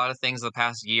watching a lot of things the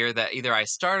past year that either I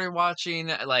started watching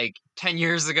like 10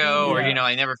 years ago or Yeah.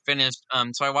 I never finished.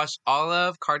 So I watched all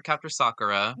of Cardcaptor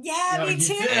Sakura. Yeah, No, me you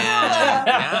too. did. And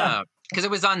yeah, because it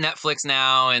was on Netflix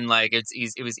now and like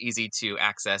it was easy to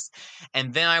access.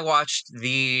 And then I watched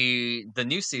the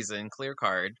new season Clear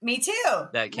Card Me too.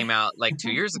 that came out like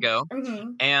 2 years ago.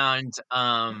 Mhm. And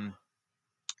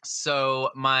so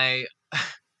my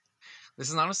this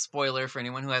is not a spoiler for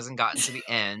anyone who hasn't gotten to the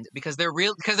end because there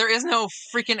is no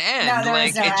freaking end. No, there Like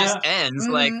is no it just end. ends.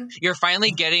 Like Mhm. you're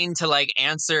finally getting to like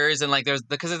answers and like there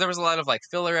was a lot of like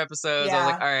filler episodes. I was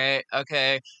like, Yeah. all right,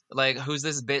 okay, like who's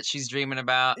this bitch she's dreaming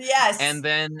about? Yes. And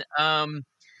then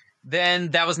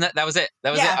that was it. That was it.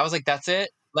 Yeah. I was like, that's it.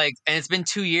 Like, and it's been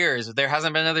 2 years. There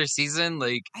hasn't been another season.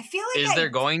 Like, I feel like is there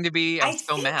going to be? I'm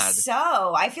so think mad. So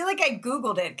I feel like I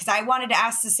Googled it because I wanted to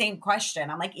ask the same question.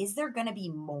 I'm like, is there going to be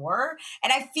more?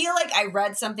 And I feel like I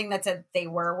read something that said they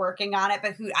were working on it,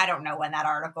 but I don't know when that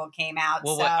article came out.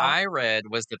 Well, so. what I read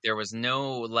was that there was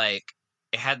no like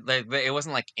it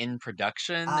wasn't like in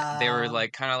production. They were Oh.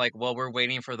 like kind of like, well, we're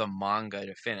waiting for the manga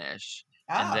to finish,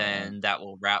 and Oh. then that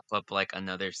will wrap up like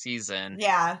another season.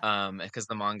 Yeah. Because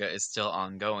the manga is still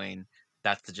ongoing.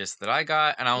 That's the gist that I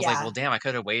got, and I was like, Yeah. well, damn, I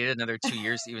could have waited another 2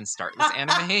 years to even start this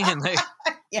anime. And like,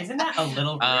 Yeah. Isn't that a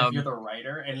little weird if Um, you're the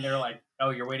writer and they're like, "Oh,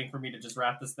 you're waiting for me to just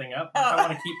wrap this thing up? Oh. I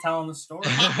want to keep telling the story."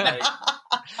 Like,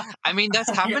 I mean, that's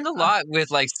happened a lot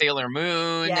with like Sailor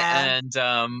Moon Yeah. and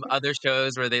other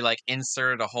shows where they like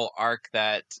inserted a whole arc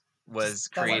that was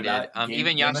Doesn't created. about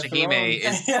Even Game of Yashahime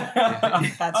Thrones? is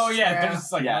That's oh yeah, true. they're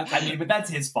just like, Yeah, I mean, but that's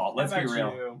his fault. Let's be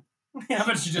real. How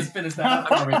about you just finish that up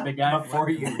for me, big guy? Before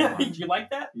you rewind. You like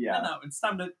that? Yeah. No, it's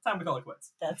time to call it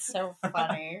quits. That's so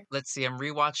funny. let's see, I'm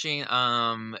rewatching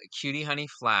Cutie Honey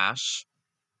Flash.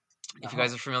 If you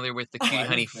guys are familiar with the Cutie What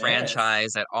Honey is this?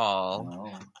 franchise at all.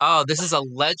 Oh. Oh, this is a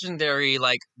legendary,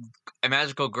 like, a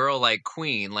magical girl, like,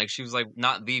 queen. Like, she was, like,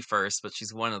 not the first, but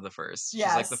she's one of the first. She's,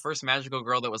 like, the Yes. first magical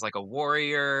girl that was, like, a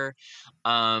warrior.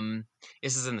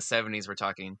 This is in the 70s we're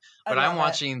talking. I But I'm love it.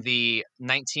 watching the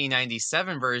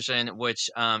 1997 version, which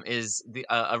is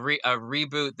a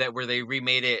reboot where they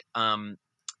remade it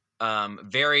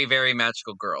very, very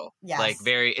magical girl. Yes. Like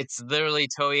it's literally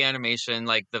Toei Animation.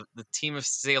 Like the team of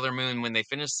Sailor Moon, when they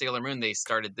finished Sailor Moon, they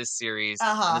started this series in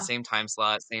the same time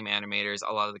slot, same animators.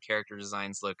 A lot of the character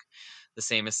designs look the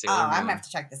same as Sailor Moon. I'm gonna have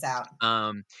to check this out.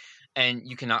 And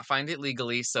you cannot find it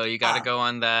legally, so you got to go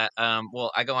on that. Well,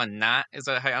 I go on Nat. Is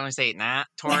that how I only say it? Nat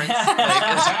torrents,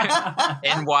 like,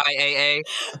 NYAA.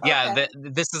 Yeah, Okay.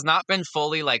 this has not been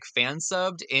fully like fan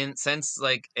subbed since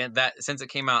it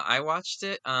came out. I watched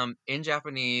it in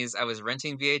Japanese. I was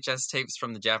renting VHS tapes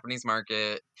from the Japanese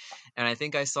market, and I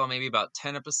think I saw maybe about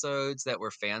 10 episodes that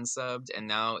were fan subbed. And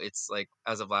now it's like,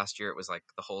 as of last year, it was like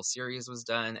the whole series was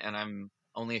done, and I'm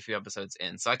only a few episodes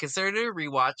in, so I consider it a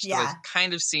rewatch because I've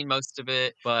kind of seen most of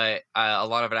it, but a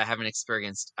lot of it I haven't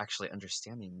experienced actually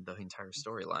understanding the entire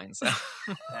storyline. So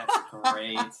that's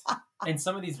great. And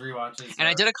some of these rewatches, and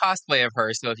I did a cosplay of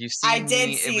her. So if you've seen, I did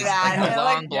me, see it was that. like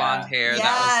long blonde hair.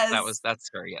 Yes. That's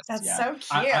her. Yes, that's so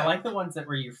cute. I like the ones that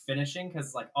where you're finishing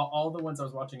because like all the ones I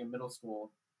was watching in middle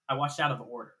school, I watched out of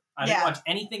order. I didn't watch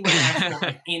anything with actual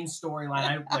like, in storyline.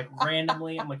 I like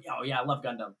randomly. I'm like, oh yeah, I love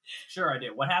Gundam. Sure, I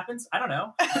do. What happens? I don't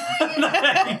know.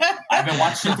 I haven't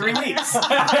watched in 3 weeks.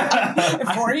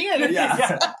 4 years.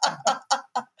 Yeah.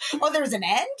 Oh, there's an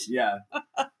end? Yeah.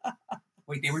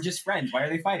 Wait, they were just friends. Why are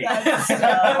they fighting?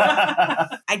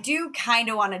 I do kind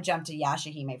of want to jump to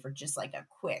Yashahime for just like a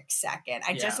quick second.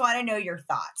 I just want to know your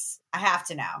thoughts. I have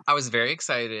to know. I was very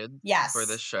excited Yes. for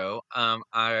this show.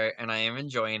 I am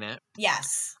enjoying it.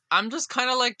 Yes. I'm just kind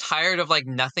of like tired of like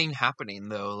nothing happening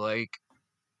though. Like,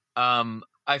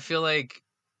 I feel like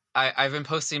I've been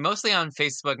posting mostly on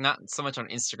Facebook, not so much on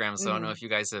Instagram. So I don't know if you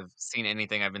guys have seen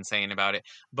anything I've been saying about it.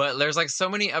 But there's like so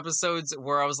many episodes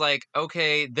where I was like,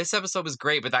 okay, this episode was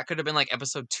great, but that could have been like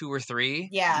episode 2 or 3.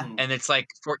 Yeah. And it's like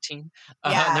 14,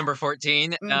 Yeah. number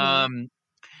 14.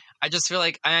 I just feel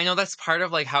like, I know that's part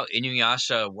of like how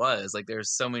Inuyasha was. Like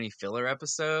there's so many filler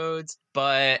episodes,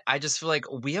 but I just feel like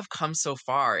we have come so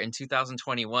far in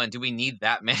 2021. Do we need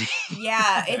that many?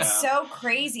 Yeah, it's so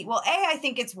crazy. Well, I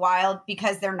think it's wild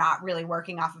because they're not really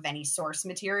working off of any source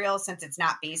material since it's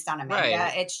not based on a manga.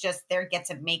 Right. It's just they get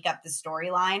to make up the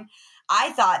storyline.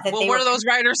 I thought that what are those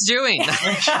writers doing?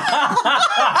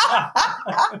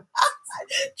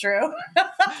 True.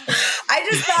 I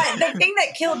just thought the thing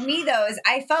that killed me though is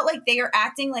I felt like they are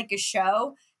acting like a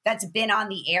show that's been on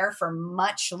the air for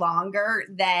much longer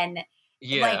than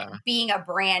like being a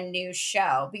brand new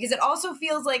show, because it also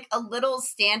feels like a little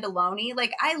standalone-y.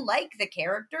 Like I like the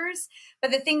characters,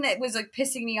 but the thing that was like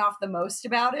pissing me off the most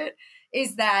about it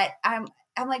is that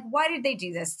I'm like, why did they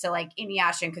do this to like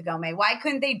Inuyasha and Kagome? Why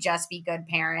couldn't they just be good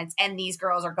parents and these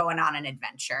girls are going on an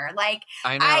adventure? Like,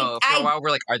 I know. For a while,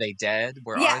 we're like, are they dead?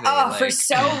 Where are they? Oh, like... for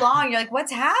so long, you're like,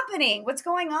 what's happening? What's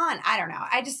going on? I don't know.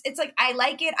 It's like, I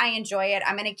like it. I enjoy it.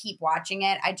 I'm going to keep watching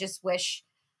it. I just wish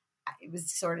it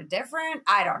was sort of different.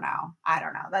 I don't know.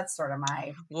 That's sort of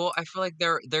my. Well, I feel like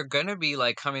they're gonna be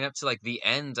like coming up to like the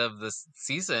end of this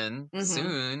season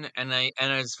soon, and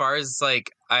as far as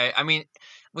like I mean,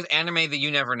 with anime that you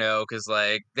never know because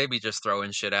like they be just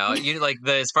throwing shit out. You like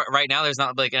right now there's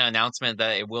not like an announcement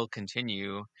that it will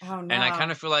continue. Oh no! And I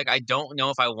kind of feel like I don't know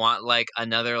if I want like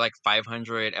another like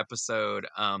 500 episode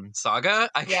saga.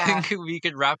 I think we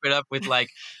could wrap it up with like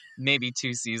maybe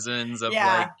 2 seasons of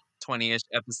like 20-ish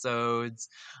episodes.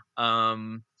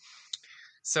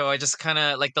 So I just kind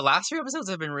of like the last 3 episodes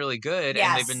have been really good,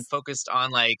 and they've been focused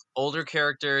on like older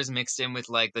characters mixed in with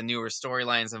like the newer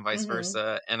storylines and vice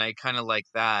versa, and I kind of like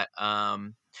that.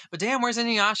 But damn, where's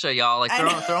Inuyasha, y'all? Like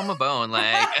throw him a bone.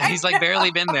 Like he's like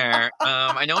barely been there.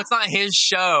 I know it's not his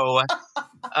show.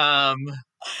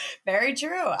 Very true.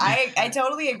 I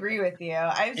totally agree with you.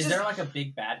 Is there like a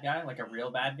big bad guy, like a real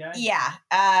bad guy? Yeah.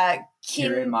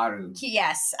 Kirin-Maru.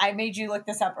 Yes, I made you look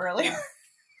this up earlier.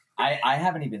 I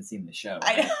haven't even seen the show.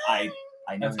 I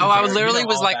know. I literally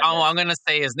was like, I'm gonna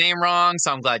say his name wrong,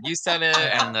 so I'm glad you said it,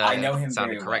 and I know him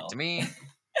sounded very correct well. to me.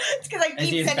 It's because I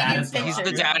keep sending you pictures. He's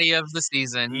the daddy of the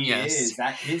season. He is.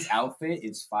 His outfit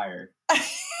is fire.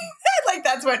 Like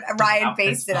that's what Ryan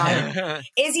based it on.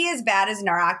 Is he as bad as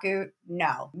Naraku?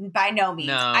 No, by no means.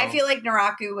 No. I feel like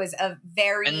Naraku was a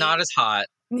very and not as hot.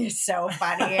 You're so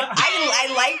funny.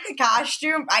 I like the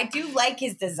costume. I do like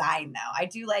his design though. I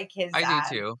do like his. I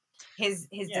do too. His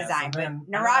design, so but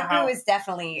Naraku is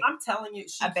definitely. I'm telling you,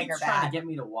 she keeps trying to get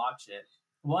me to watch it.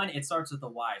 One, it starts with a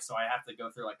Y, so I have to go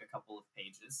through like a couple of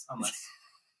pages, unless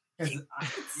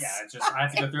It's just I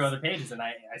have to go through other pages and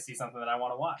I see something that I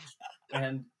want to watch.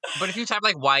 But if you type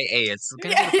like YA, it's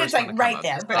gonna Yeah, be the it's first one like to come right up.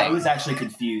 there, It's but I like- was actually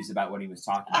confused about what he was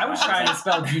talking about. I was trying to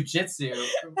spell jujitsu.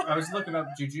 I was looking up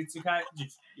Jujutsu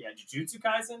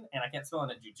Kaisen, and I kept spelling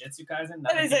it Jujutsu Kaisen.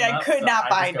 And he's like, I could not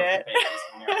find it.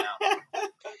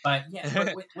 But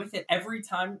yeah, with it, every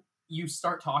time you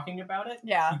start talking about it,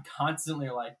 Yeah, you constantly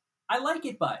are like, I like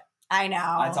it, but I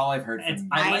know. That's all I've heard from it's, you.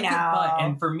 I I like it, know. but,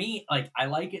 and for me, like, I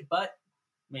like it, but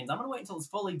means I'm gonna wait until it's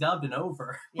fully dubbed and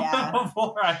over Yeah.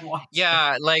 before I watch.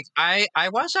 Yeah, like I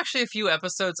watched actually a few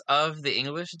episodes of the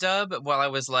English dub while I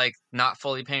was like not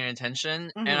fully paying attention,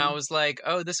 and I Mhm. was like,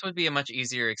 oh, this would be a much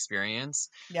easier experience.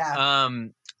 Yeah.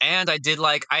 And I did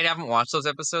like I haven't watched those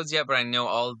episodes yet, but I know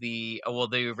all the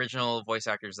original voice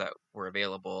actors that were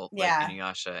available, Yeah. like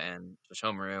Inuyasha and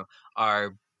Sesshomaru,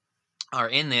 are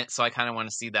in it, so I kind of want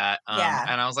to see that. Yeah.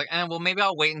 And I was like, well, maybe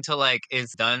I'll wait until like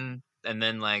it's done, and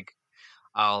then like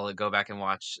I'll go back and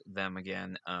watch them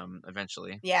again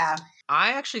eventually. Yeah.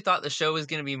 I actually thought the show was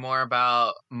going to be more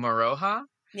about Maroha,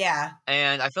 Yeah.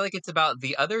 and I feel like it's about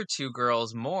the other two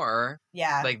girls more.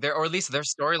 Yeah. Like or at least their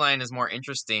storyline is more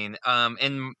interesting.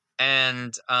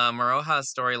 And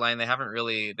Maroha's storyline,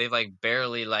 they've like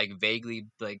barely like vaguely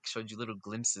like showed you little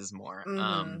glimpses more.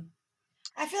 Mhm.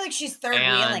 I feel like she's third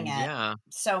wheeling it Yeah.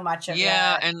 so much of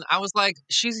Yeah, it. and I was like,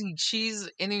 she's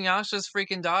Inuyasha's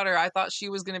freaking daughter. I thought she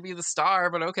was gonna be the star,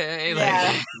 but okay.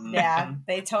 Yeah. Like, Yeah,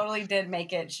 they totally did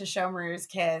make it Sesshomaru's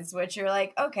kids, which you're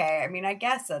like, okay, I mean, I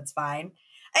guess that's fine.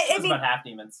 I It's mean, about half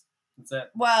demons. That's it.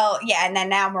 well, yeah, and then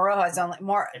now Maroha is only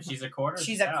more. If she's a quarter, She's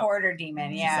she's a out. quarter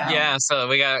demon. She's Yeah. out. yeah, so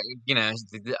we got,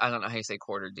 I don't know how you say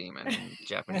quarter demon in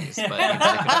Japanese, but you better could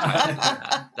have titled it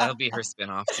that. That'll be her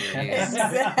spin-off series.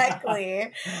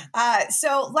 Exactly.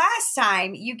 So last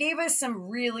time you gave us some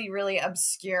really, really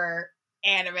obscure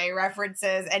anime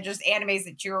references and just animes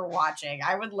that you were watching.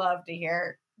 I would love to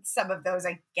hear some of those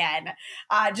again,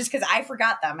 just because I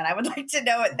forgot them and I would like to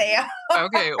know what they are.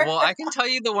 Okay, well, I can tell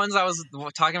you the ones I was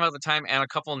talking about at the time and a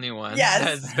couple new ones.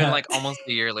 Yes. It's been like almost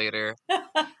a year later.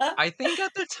 I think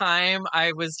at the time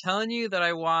I was telling you that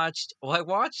I watched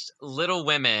Little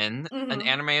Women, an Mhm.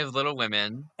 anime of Little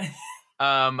Women.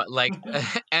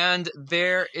 And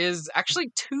there is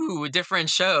actually two different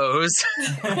shows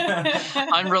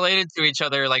unrelated to each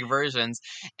other, like versions,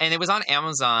 and it was on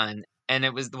Amazon. And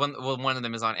it was one of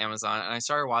them is on Amazon, and I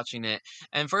started watching it.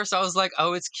 And first I was like,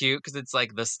 oh, it's cute because it's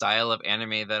like the style of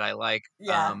anime that I like.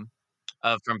 Yeah.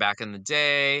 From back in the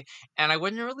day. And I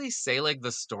wouldn't really say like the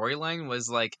storyline was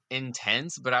like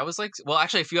intense, but I was like, well,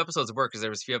 actually a few episodes were, because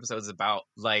there was a few episodes about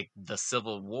like the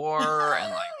Civil War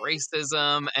and like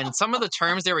racism and some of the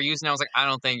terms they were using. I was like, I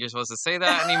don't think you're supposed to say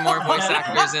that anymore, voice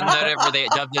actors, in whatever they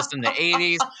dubbed this in the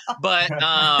 80s. But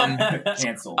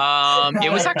Cancel.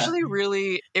 it was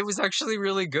actually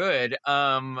really good.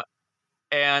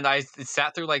 And I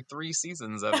sat through like 3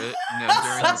 seasons of it,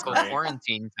 during this whole Great.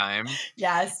 quarantine time.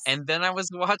 Yes. And then I was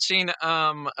watching,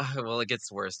 well, it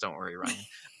gets worse. Don't worry,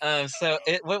 Ryan.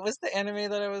 What was the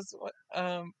anime that I was,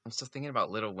 I'm still thinking about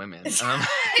Little Women. He's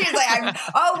like,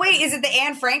 oh wait, is it the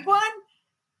Anne Frank one?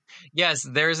 Yes,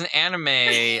 there's an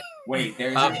anime Wait,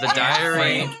 there's of an the Anne Diary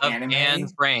Frank of anime? Anne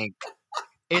Frank.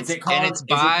 Is it it's called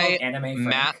by Anime Frank?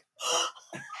 Matt.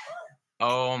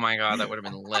 Oh my god, that would have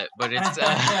been lit. But it's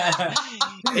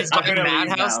it's I'm by gonna leave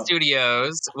Madhouse now.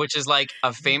 Studios, which is like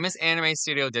a famous anime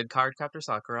studio. Did Cardcaptor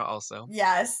Sakura also.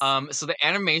 Yes. So the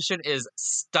animation is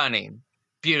stunning,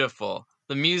 beautiful.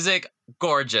 The music,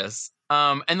 gorgeous.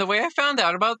 And the way I found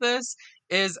out about this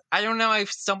is, I don't know, I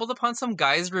stumbled upon some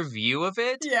guy's review of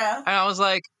it, Yeah. and I was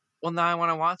like, well, now I want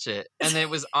to watch it. And it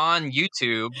was on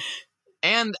YouTube.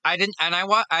 And I didn't, and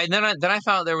then I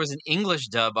found out there was an English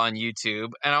dub on YouTube,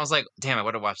 and I was like, damn, I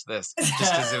would have watched this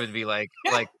just because it would be like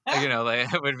it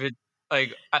would be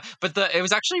like, but it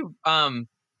was actually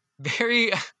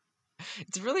very,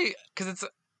 it's really, because it's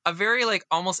a very like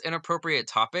almost inappropriate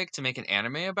topic to make an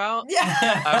anime about, Yeah.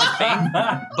 I would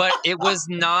think, but it was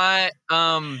not.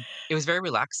 It was very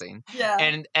relaxing Yeah.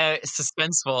 and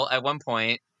suspenseful at one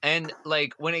point. And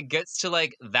like when it gets to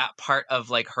like that part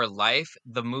of like her life,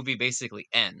 the movie basically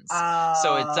ends.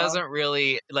 So it doesn't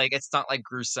really like, it's not like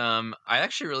gruesome. I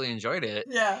actually really enjoyed it.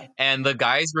 Yeah. And the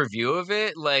guy's review of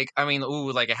it, like, I mean,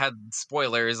 like it had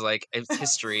spoilers, like it's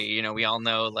history, we all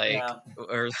know like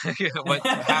or what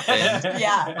happened.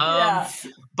 Yeah.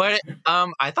 But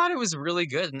I thought it was really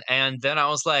good, and then I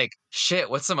was like, shit,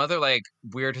 what's some other like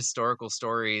weird historical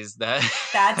stories that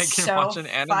That's I can so watch an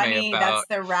anime funny. about? That's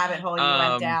the rabbit hole you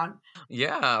went down.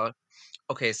 Yeah.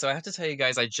 Okay, so I have to tell you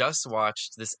guys, I just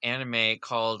watched this anime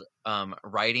called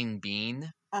Riding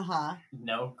Bean.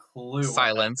 No clue.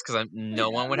 Silence, because no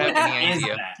one would have any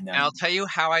idea. No. And I'll tell you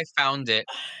how I found it.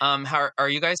 Are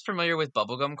you guys familiar with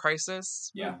Bubblegum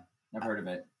Crisis? Yeah, I've heard of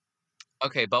it.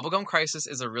 Okay, Bubblegum Crisis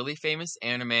is a really famous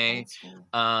anime.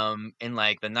 In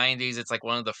like the 90s. It's like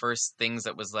one of the first things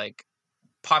that was like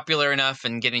popular enough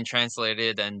and getting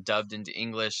translated and dubbed into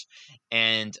English.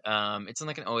 And it's in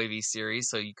like an OAV series,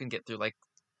 so you can get through like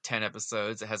 10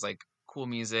 episodes. It has like cool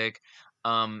music.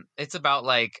 It's about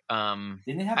like I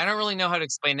don't really know how to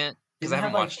explain it because I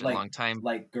haven't watched it in a long time.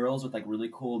 Like girls with like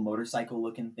really cool motorcycle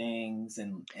looking things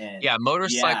and yeah,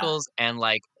 motorcycles and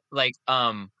like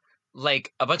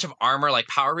a bunch of armor, like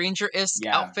Power Ranger-esque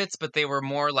outfits, but they were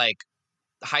more like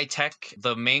high tech.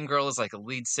 The main girl is like a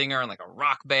lead singer in like a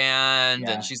rock band,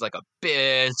 and she's like a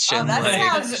bitch, and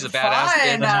like she's a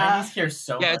badass. The 90s care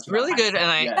so much. Yeah, it's really good,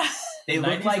 and they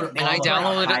look like, and I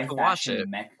downloaded it to watch it.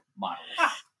 Mech models.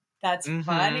 That's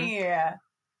funny.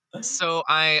 So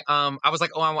I was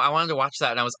like, oh, I wanted to watch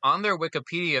that, and I was on their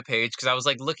Wikipedia page because I was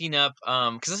like looking up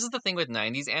because this is the thing with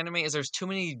 90s anime is there's too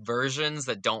many versions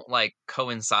that don't like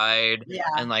coincide,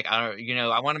 and like I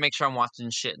want to make sure I'm watching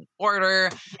shit in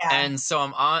order, and so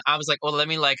I was like, well, let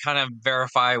me like kind of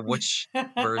verify which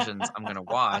versions I'm gonna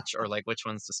watch or like which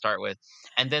ones to start with,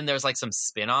 and then there's like some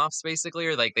spin-offs basically,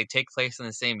 or like they take place in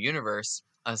the same universe.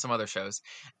 Some other shows,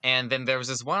 and then there was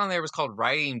this one on there was called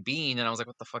Riding Bean, and I was like,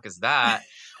 what the fuck is that?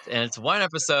 And it's one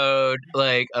episode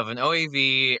like of an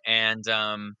OAV, and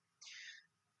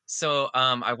so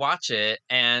I watch it,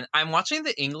 and I'm watching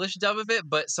the English dub of it,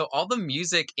 but so all the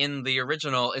music in the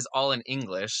original is all in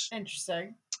English.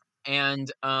 Interesting.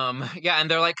 And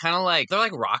and they're like kind of like they're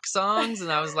like rock songs,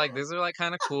 and I was like, these are like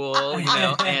kind of cool, you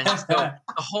know. And so the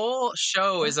whole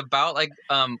show is about like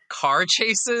car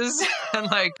chases and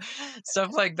like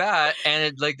stuff like that. And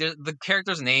it, like the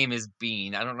character's name is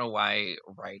Bean. I don't know why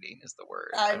riding is the word.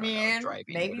 I mean,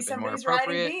 maybe somebody's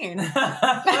riding Bean.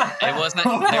 It wasn't.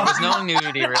 There was no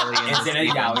nudity really. Is it a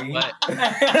yaoi? But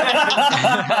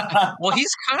well,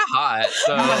 he's kind of hot,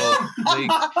 so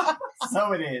like,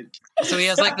 so it is. So he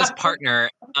has like this partner,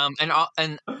 and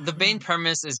the main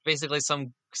premise is basically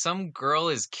some girl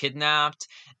is kidnapped,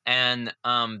 and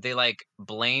they like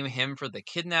blame him for the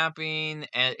kidnapping,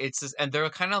 and it's just, and they're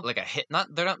kind of like a hit.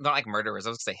 They're not like murderers. I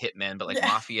was gonna say hitmen, but like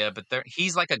mafia. But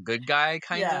he's like a good guy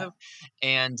kind of,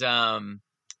 and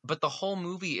but the whole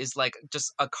movie is like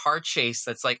just a car chase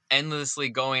that's like endlessly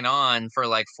going on for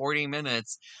like 40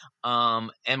 minutes.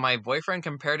 And my boyfriend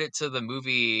compared it to the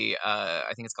movie,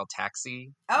 I think it's called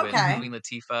Taxi. Okay. With Queen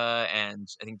Latifah and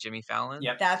I think Jimmy Fallon.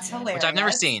 Yep. That's hilarious. Which I've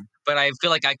never seen, but I feel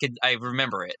like I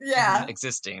remember it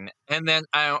existing. And then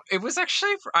it was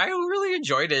actually, I really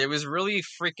enjoyed it. It was really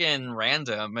freaking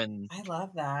random. And I love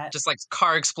that. Just like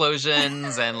car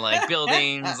explosions and like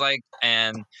buildings, like,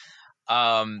 and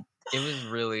it was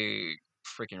really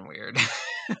freaking weird.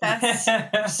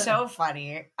 That's so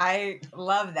funny. I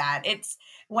love that. It's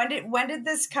when did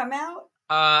this come out?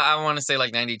 I want to say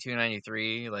like 92,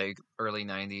 93, like early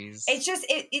 90s. It's just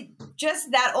it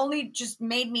just that only just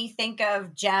made me think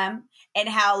of Gem and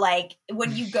how like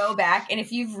when you go back and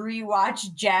if you've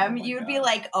rewatched Gem, you'd be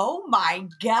like, oh my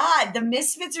god, the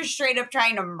Misfits are straight up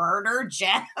trying to murder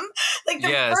Gem. Like the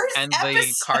first and episode.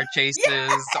 The car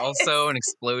chases also and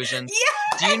explosions.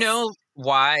 Yes. Do you know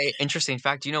why? Interesting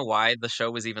fact. Do you know why the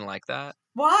show was even like that?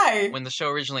 Why? When the show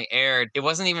originally aired, it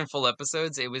wasn't even full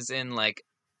episodes. It was in like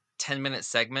 10-minute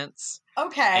segments.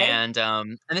 Okay. And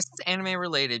this is anime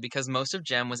related because most of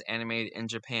Gem was animated in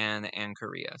Japan and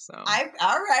Korea. So all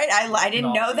right. I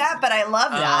didn't know that, but I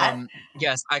love that.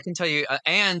 Yes, I can tell you.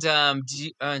 Do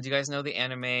you guys know the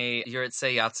anime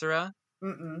Yuritse Yatsura?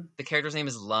 Mm-mm. The character's name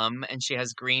is Lum, and she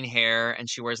has green hair, and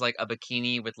she wears like a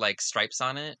bikini with like stripes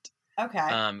on it.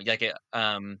 Okay.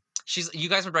 You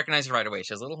guys would recognize her right away.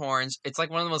 She has little horns. It's like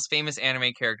one of the most famous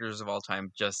anime characters of all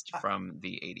time, just from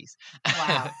the 80s.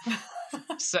 Wow.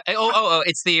 So,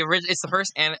 it's the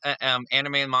first anime and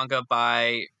manga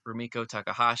by Rumiko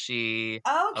Takahashi.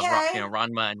 Okay. Of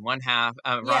Ranma and One Half,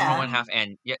 Ranma One Half,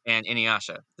 and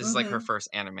Inuyasha. This is like her first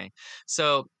anime.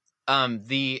 So,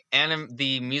 the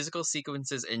musical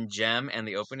sequences in Gem and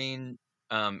the opening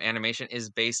animation is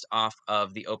based off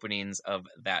of the openings of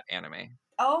that anime.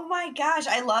 Oh my gosh,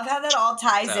 I love how that all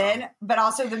ties in, but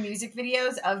also the music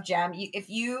videos of Gem. If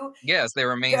you they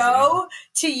were amazing. Go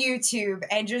to YouTube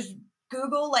and just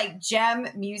Google like Gem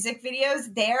music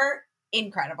videos, they're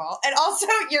incredible. And also,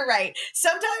 you're right.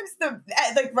 Sometimes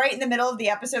like right in the middle of the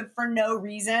episode, for no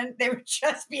reason, there would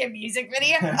just be a music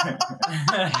video.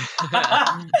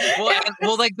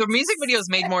 well, like the music videos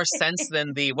made more sense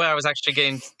than what I was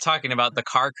actually talking about, the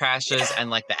car crashes and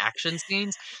like the action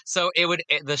scenes. So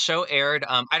the show aired.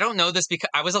 I don't know this because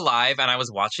I was alive and I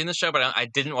was watching the show, but I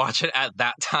didn't watch it at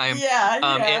that time.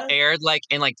 Yeah. It aired like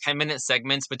in like 10-minute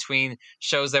segments between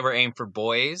shows that were aimed for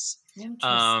boys.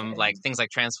 Like things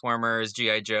like Transformers,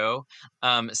 G.I. Joe.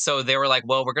 So they were like,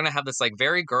 well, we're gonna have this like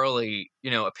very girly,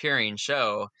 appearing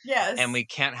show. Yes. And we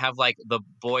can't have like the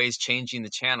boys changing the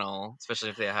channel, especially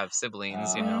if they have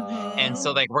siblings, And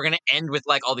so like we're gonna end with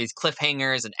like all these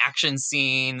cliffhangers and action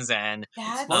scenes, and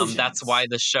that's why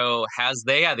the show has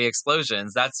the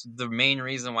explosions. That's the main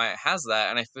reason why it has that,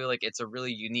 and I feel like it's a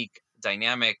really unique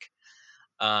dynamic.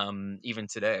 Even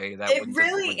today, that it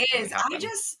really is.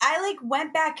 I like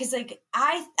went back because like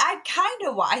I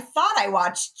thought I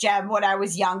watched Gem when I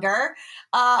was younger,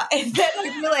 and then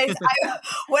I realized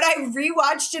when I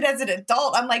rewatched it as an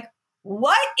adult, I'm like,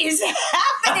 what is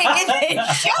happening in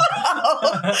this show?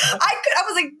 I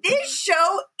was like, this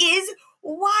show is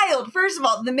wild. First of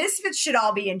all, the Misfits should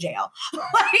all be in jail.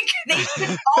 Like, they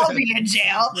should all be in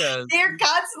jail. Yes. They're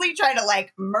constantly trying to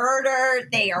like murder.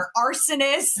 They are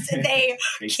arsonists. They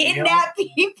kidnap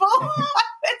people.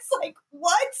 It's like,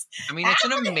 what? I mean, it's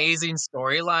an amazing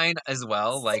storyline as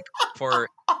well, like for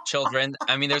children.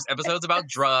 I mean, there's episodes about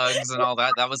drugs and all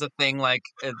that. That was a thing like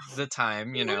at the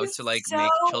time, to like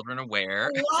make children aware.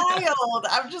 Wild.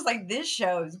 I'm just like, this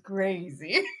show is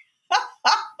crazy.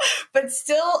 But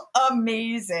still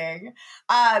amazing.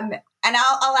 And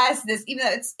I'll ask this, even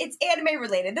though it's anime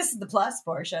related. This is the plus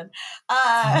portion, which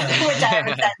I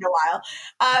haven't said in a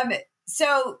while.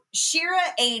 So She-Ra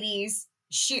 80s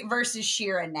versus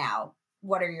She-Ra now.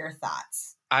 What are your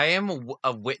thoughts? I am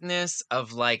a witness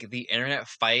of like the internet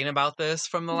fighting about this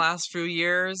from the last few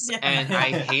years, and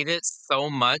I hate it so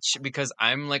much because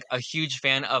I'm like a huge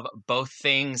fan of both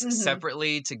things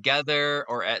separately, together,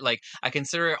 or like I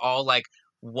consider it all like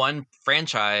one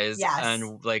franchise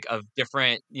and like of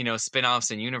different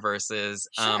spin-offs and universes.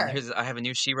 I have a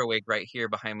new She-Ra wig right here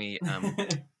behind me.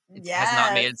 It has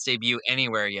not made its debut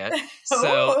anywhere yet.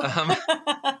 So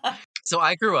so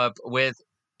I grew up with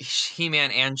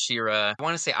He-Man and She-Ra. I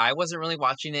want to say I wasn't really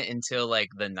watching it until like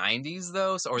the 90s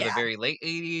though, or the very late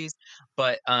 80s,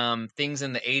 but things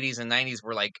in the 80s and 90s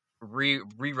were like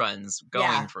reruns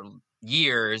going for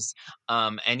years,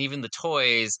 and even the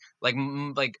toys, like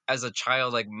as a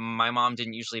child, like my mom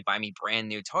didn't usually buy me brand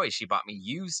new toys. She bought me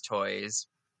used toys,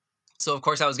 so of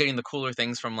course I was getting the cooler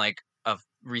things from like of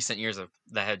recent years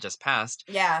that had just passed.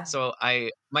 So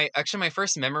my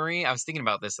first memory, I was thinking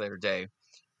about this the other day,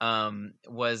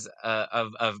 was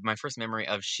of my first memory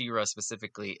of She-Ra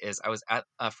specifically is I was at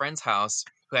a friend's house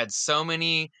who had so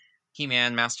many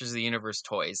He-Man Masters of the Universe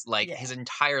toys. Like his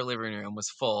entire living room was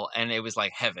full, and it was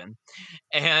like heaven.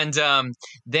 And I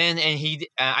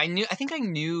think I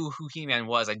knew who He-Man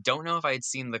was. I don't know if I had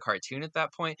seen the cartoon at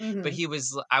that point, but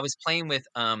I was playing with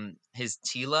his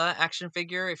Teela action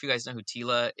figure. If you guys know who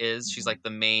Teela is, she's like the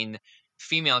main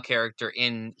female character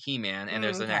in He-Man, and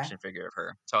there's an action figure of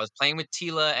her. So I was playing with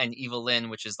Teela and Evil-Lyn,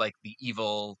 which is like the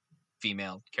evil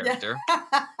female character.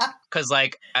 Because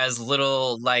like as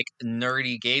little like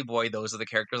nerdy gay boy, those are the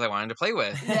characters I wanted to play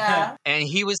with. And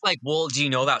he was like, well, do you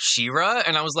know about She-Ra?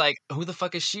 And I was like, who the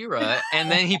fuck is She-Ra? And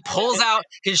then he pulls out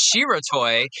his She-Ra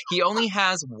toy. He only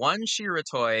has one She-Ra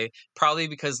toy, probably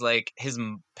because like his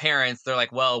parents, they're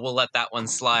like, well, we'll let that one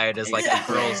slide as like a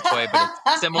girl's toy, but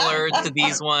it's similar to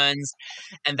these ones.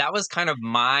 And that was kind of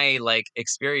my like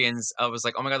experience. I was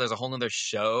like, oh my god, there's a whole nother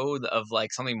show of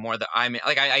like something more that I'm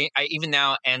like, I even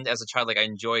now and as a child, like I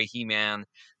enjoy He-Man,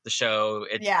 the show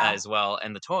as well,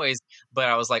 and the toys, but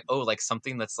I was like, oh, like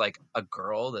something that's like a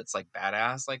girl that's like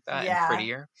badass like that and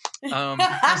prettier. So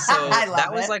that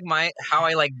was like how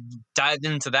I like dived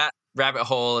into that rabbit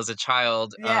hole as a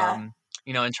child. And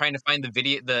trying to find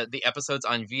the episodes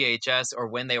on VHS or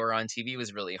when they were on TV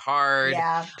was really hard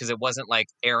because it wasn't like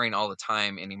airing all the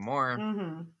time anymore.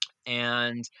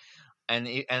 And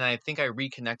I think I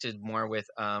reconnected more with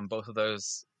both of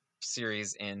those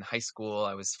series in high school.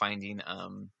 I was finding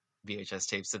VHS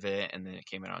tapes of it, and then it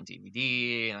came out on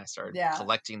DVD, and I started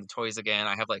collecting the toys again.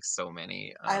 I have like so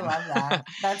many. I love that.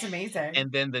 That's amazing.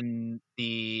 And then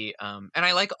and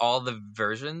I like all the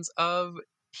versions of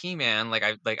He-Man. Like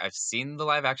I've seen the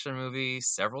live action movie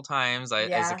several times.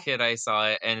 As a kid I saw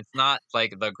it, and it's not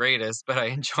like the greatest, but I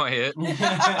enjoy it.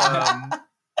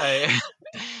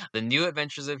 The New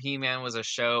Adventures of He-Man was a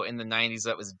show in the 90s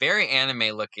that was very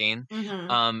anime looking. Mm-hmm.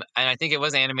 And I think it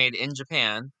was animated in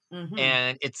Japan. Mm-hmm.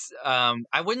 And it's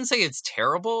I wouldn't say it's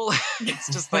terrible.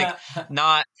 It's just like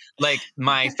not like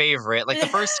my favorite. Like the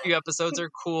first few episodes are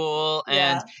cool, and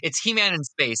Yeah. it's He-Man in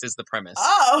space is the premise.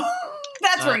 Oh,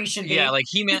 that's where you should be. Yeah, like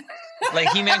He-Man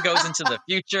goes into the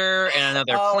future and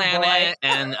another Oh, planet, boy.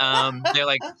 and they're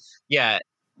like, yeah,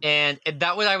 and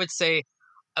that would I would say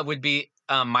would be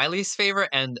my least favorite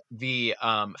and the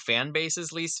fan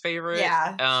base's least favorite.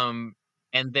 Yeah.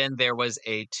 And then there was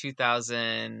a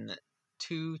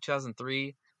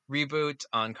 2003 reboot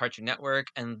on Cartoon Network,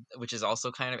 and which is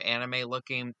also kind of anime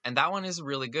looking, and that one is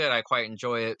really good. I quite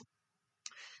enjoy it.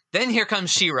 Then here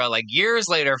comes She-Ra, like years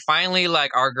later, finally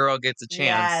like our girl gets a chance.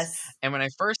 Yes. And when I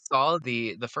first saw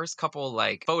the first couple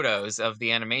like photos of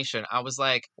the animation, I was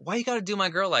like, why you gotta do my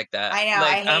girl like that? I know,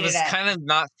 Like I was hated it. kind of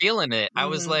not feeling it. I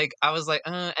was Mhm. like,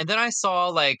 and then I saw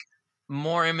like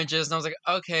more images and I was like,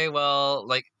 okay, well,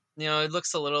 like, you know, it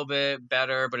looks a little bit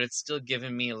better, but it's still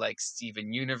giving me like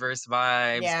Steven Universe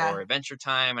vibes Yeah. or Adventure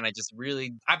Time, and I just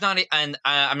really, I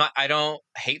don't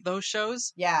hate those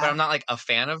shows, Yeah. but I'm not like a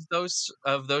fan of those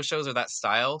shows or that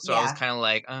style. So I was Yeah. kind of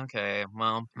like, okay,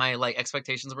 well, my like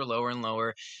expectations were lower and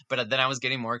lower, but then I was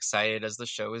getting more excited as the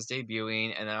show was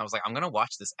debuting, and then I was like, I'm gonna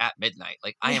watch this at midnight.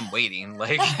 Like I am waiting,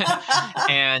 like,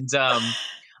 and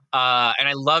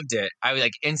I loved it. I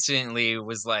like instantly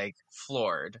was like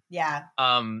floored. Yeah.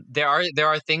 There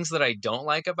are things that I don't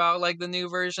like about like the new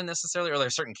version necessarily, or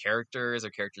there's certain characters or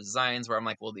character designs where I'm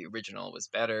like, well, the original was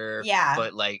better. Yeah.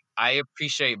 But like I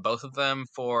appreciate both of them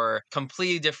for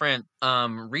completely different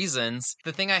reasons.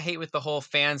 The thing I hate with the whole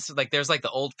fans, like there's like the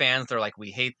old fans, they're like,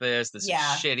 we hate this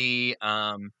Yeah. is shitty.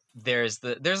 There's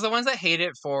the ones that hate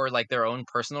it for like their own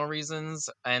personal reasons,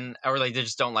 and or like they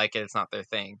just don't like it, it's not their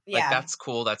thing. Like Yeah. that's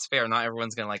cool, that's fair. Not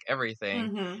everyone's gonna like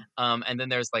everything. Mhm. And then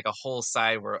there's like a whole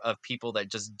side of people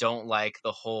that just don't like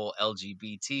the whole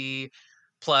LGBT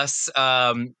plus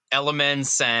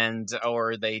elements, and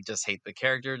or they just hate the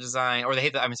character design, or they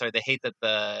hate they hate that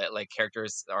the like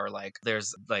characters are like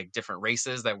there's like different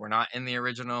races that were not in the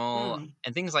original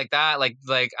and things like that. Like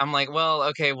I'm like, well,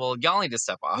 okay, well, y'all need to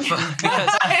step off because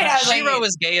Yeah, She-Ra like-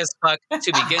 was gay as fuck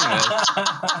to begin with.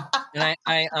 And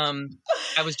I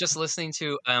was just listening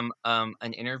to an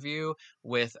interview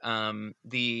with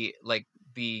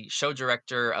the show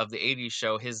director of the 80s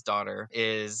show. His daughter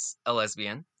is a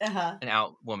lesbian, Uh-huh. an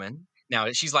out woman.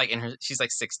 Now she's like she's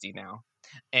like 60 now.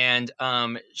 And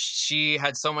she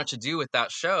had so much to do with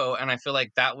that show, and I feel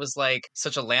like that was like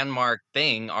such a landmark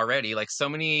thing already. Like so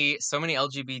many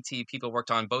LGBT people worked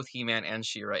on both He-Man and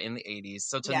She-Ra in the 80s.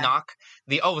 So to Yeah. knock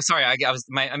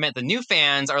I meant the new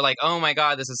fans are like, oh my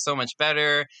god, this is so much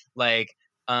better. Like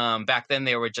back then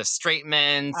they were just straight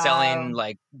men selling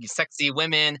like sexy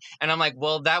women, and I'm like,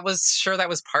 well, that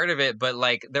was part of it, but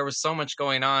like there was so much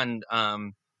going on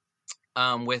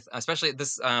with especially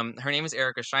this her name is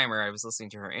Erica Scheimer. I was listening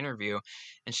to her interview,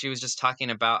 and she was just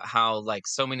talking about how like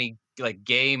so many like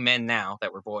gay men now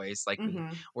that were boys like me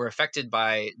were affected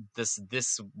by this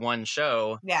one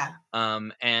show. Yeah.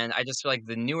 And I just feel like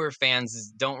the newer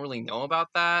fans don't really know about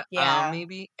that. Yeah.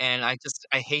 Maybe. And I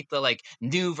hate the like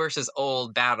new versus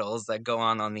old battles that go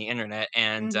on the internet,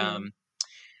 and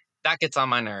that gets on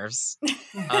my nerves. But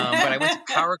I went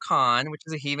to PowerCon, which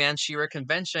is a He-Man She-Ra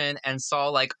convention, and saw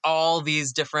like all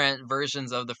these different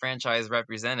versions of the franchise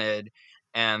represented,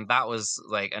 and that was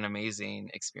like an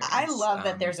amazing experience. I love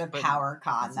that there's a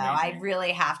PowerCon, though. I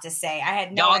really have to say, I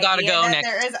had no Y'all idea gotta go that next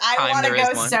there is. I time want to there is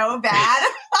go one. so bad.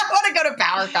 I want to go to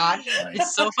PowerCon.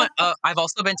 It's so fun. I've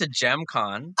also been to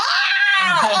GemCon.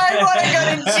 I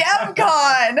want to go to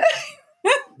GemCon.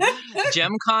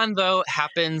 GemCon though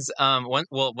happens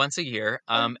once a year,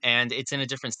 and it's in a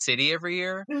different city every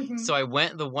year. So I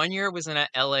went. The one year it was in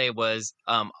LA was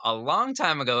a long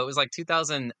time ago. It was like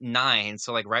 2009,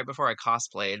 so like right before I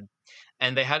cosplayed.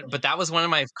 And but that was one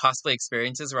of my cosplay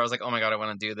experiences where I was like, oh my god, I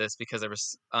want to do this, because there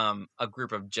was a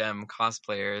group of Gem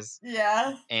cosplayers.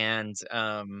 Yeah. And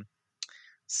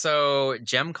so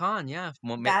GemCon, yeah.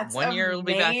 That's one year it'll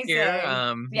be back here.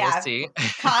 yeah, We'll see.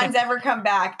 If cons ever come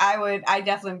back, I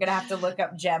definitely am gonna have to look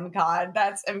up GemCon.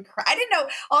 That's incredible. I didn't know.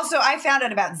 Also, I found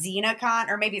out about XenaCon,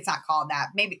 or maybe it's not called that.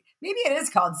 Maybe it is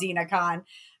called XenaCon,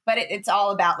 but it's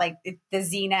all about like the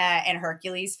Xena and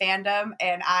Hercules fandom,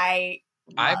 and I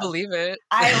believe it.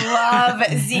 I love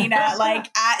Xena.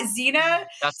 Like Xena.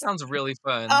 That sounds really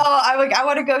fun. Oh, I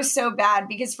want to go so bad,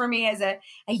 because for me as a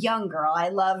young girl, I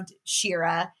loved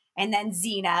She-Ra, and then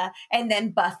Xena, and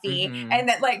then Buffy, and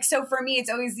then like, so for me, it's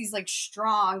always these like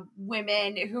strong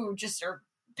women who just are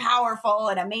powerful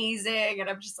and amazing, and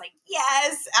I'm just like,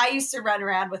 yes. I used to run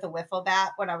around with a wiffle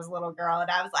bat when I was a little girl, and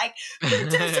I was like,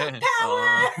 Princess of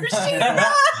Power,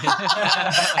 She-Ra.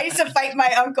 I used to fight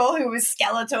my uncle who was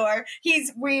Skeletor.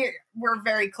 We're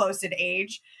very close in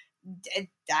age.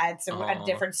 That's a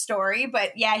different story,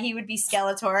 but yeah, he would be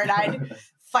Skeletor, and I'd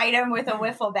fight him with a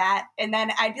wiffle bat, and then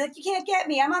I'd be like, "You can't get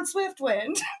me! I'm on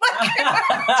Swiftwind."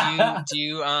 Do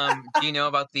you know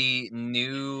about the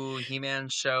new He-Man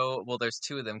show? Well, there's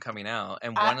 2 of them coming out,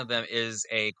 and one of them is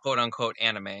a quote unquote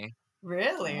anime.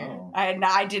 Really? Oh.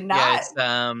 I did not.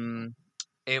 Yeah,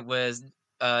 it was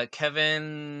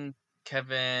Kevin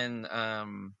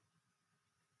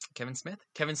Smith.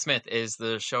 Kevin Smith is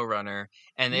the showrunner,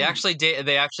 and they actually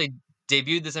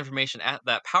debuted this information at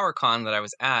that PowerCon that I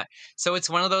was at. So it's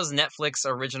one of those Netflix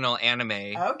original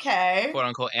anime, Okay. quote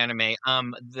unquote anime.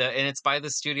 And it's by the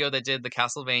studio that did the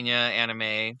Castlevania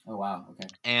anime. Oh wow, okay.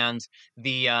 And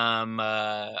the I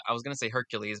was gonna say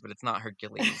Hercules, but it's not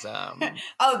Hercules.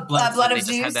 Blood of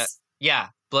Zeus. Yeah,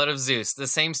 Blood of Zeus. The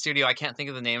same studio. I can't think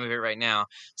of the name of it right now.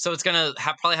 So it's gonna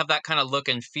probably have that kind of look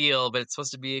and feel, but it's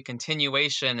supposed to be a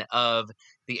continuation of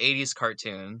the '80s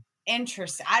cartoon.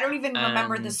 Interesting. I don't even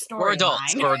remember the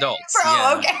storyline. For adults.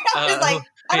 Yeah. Okay. I was like,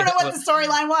 I don't know what the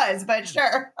storyline was, but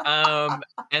sure.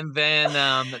 And then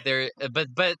that's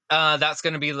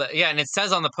going to be and it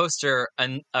says on the poster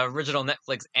an original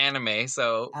Netflix anime,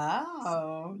 so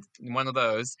one of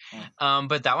those.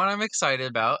 But that one I'm excited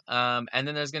about. And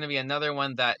then there's going to be another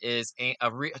one that is a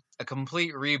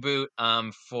complete reboot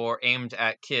aimed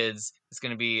at kids. It's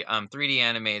going to be 3D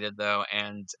animated though,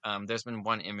 and there's been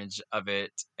one image of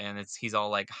it, and he's all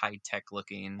like high tech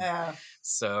looking.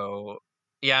 So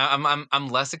yeah, I'm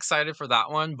less excited for that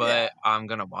one, but I'm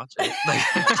gonna watch it.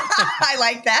 I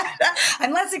like that.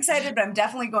 I'm less excited, but I'm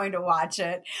definitely going to watch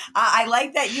it. I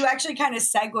like that you actually kind of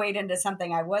segued into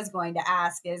something I was going to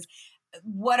ask is,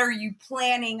 what are you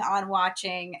planning on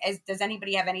watching? Does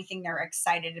anybody have anything they're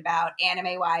excited about,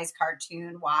 anime-wise,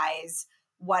 cartoon-wise,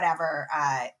 whatever,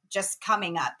 just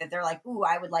coming up that they're like, ooh,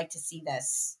 I would like to see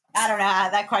this? I don't know.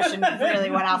 That question really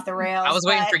went off the rails. I was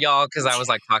waiting for y'all because I was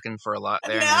like talking for a lot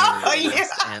there. No,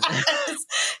 I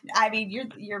mean, you're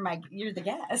the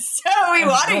guest, so we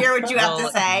want to hear what you have to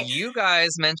say. You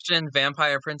guys mentioned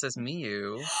Vampire Princess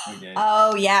Miyu. We did.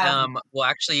 Oh yeah. Well,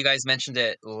 actually, you guys mentioned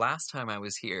it last time I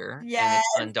was here. Yes.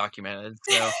 And it's undocumented.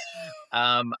 So,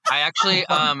 I actually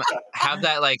have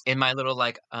that like in my little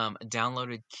like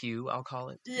downloaded queue, I'll call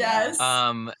it. Yes.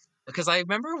 Because I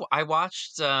remember I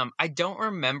watched, I don't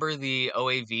remember the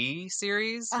OAV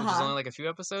series, which is only like a few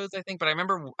episodes, I think. But I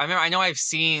know I've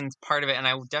seen part of it, and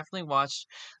I definitely watched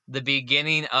the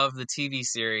beginning of the TV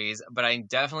series, but I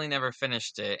definitely never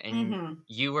finished it. And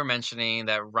you were mentioning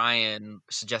that Ryan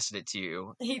suggested it to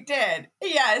you. He did.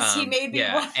 Yes, he made me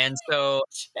watch. And so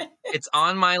it's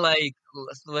on my like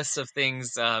list of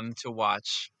things to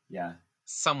watch. Yeah.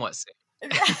 Somewhat soon.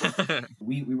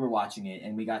 we were watching it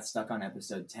and we got stuck on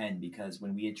episode 10 because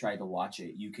when we had tried to watch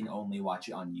it, you can only watch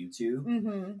it on YouTube,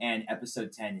 and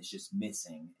episode 10 is just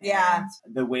missing. Yeah.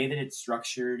 And the way that it's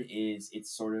structured is it's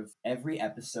sort of every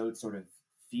episode sort of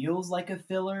feels like a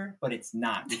filler, but it's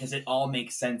not, because it all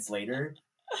makes sense later.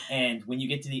 And when you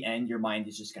get to the end, your mind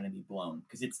is just going to be blown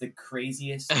because it's the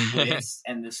craziest twist,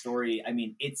 and the story. I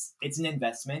mean, it's an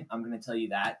investment. I'm going to tell you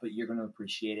that, but you're going to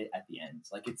appreciate it at the end.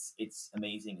 Like it's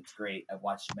amazing. It's great. I've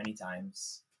watched it many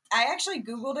times. I actually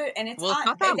Googled it, and it's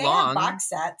not that long. Have box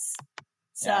sets,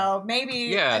 so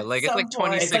maybe it's like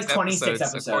 26, it's like 26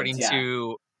 episodes according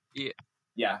to.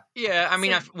 Yeah. I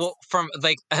mean, from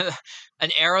like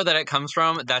an era that it comes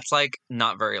from, that's like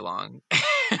not very long.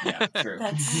 Yeah, true.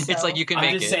 It's like you can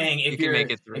make it. I'm just saying, if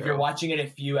you're watching it a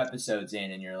few episodes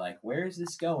in and you're like, where is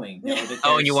this going?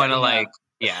 And you want to like,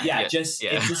 it's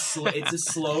a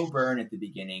slow burn at the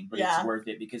beginning, but it's worth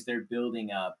it because they're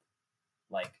building up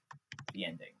like the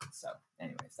ending. So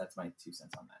anyways, that's my 2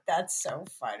 cents on that. That's so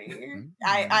funny.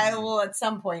 I will at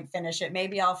some point finish it.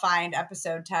 Maybe I'll find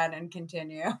episode 10 and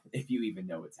continue. If you even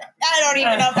know what's happening. I don't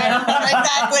even know if I remember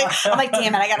exactly. I'm like,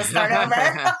 damn it, I got to start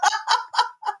over.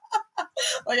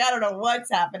 Like, I don't know what's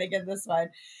happening in this one.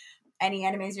 Any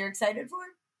animes you're excited for?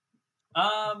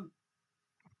 Nothing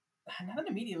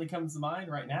immediately comes to mind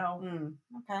right now.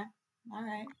 Okay. All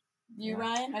right. You,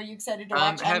 Ryan, are you excited to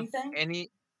watch anything?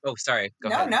 Oh, sorry. Go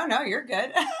ahead. No, you're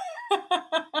good.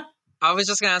 I was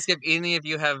just going to ask if any of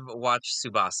you have watched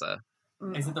Tsubasa.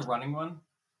 Is it the running one?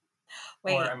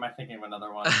 Wait. Or am I thinking of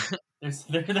another one? There's...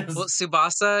 Well,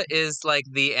 Tsubasa is like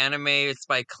the anime. It's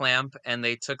by Clamp, and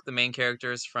they took the main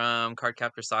characters from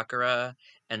Cardcaptor Sakura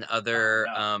and other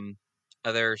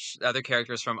other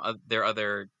characters from their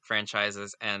other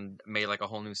franchises and made like a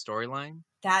whole new storyline.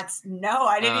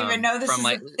 I didn't even know this was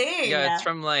a thing. Yeah, it's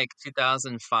from like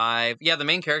 2005. Yeah, the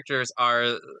main characters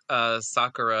are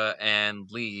Sakura and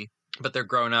Lee, but they're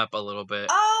grown up a little bit.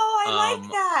 Oh, I like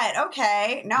that.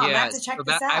 Okay, no, I'm gonna have to check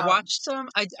this out. I watched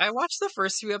I watched the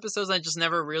first few episodes. I just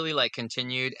never really like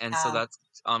continued, and so that's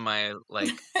on my like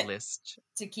list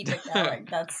to keep it going.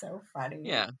 That's so funny.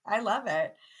 Yeah, I love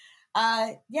it.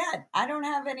 Yeah, I don't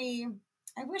have any.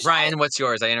 I wish. Ryan, what's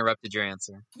yours? I interrupted your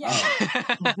answer. Yeah.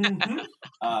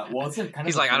 Well, it's kind of.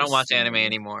 He's like, I don't watch anime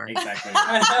anymore. Exactly.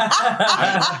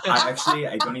 I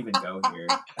don't even go here.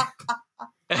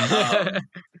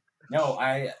 No,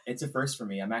 it's a first for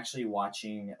me. I'm actually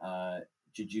watching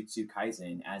Jujutsu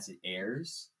Kaisen as it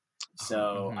airs.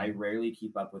 So I rarely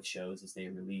keep up with shows as they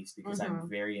release because I'm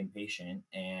very impatient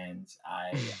and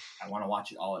I want to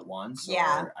watch it all at once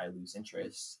or I lose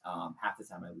interest. Half the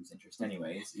time I lose interest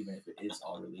anyways, even if it is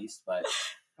all released. But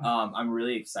I'm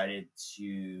really excited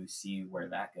to see where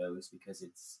that goes because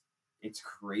it's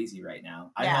crazy right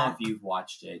now. I don't know if you've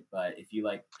watched it, but if you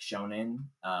like shonen,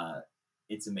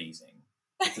 it's amazing.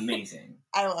 It's amazing.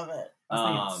 I love it.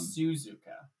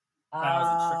 Suzuka.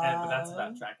 But that's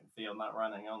about track and field, not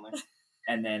running only.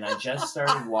 And then I just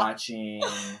started watching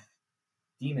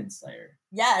Demon Slayer.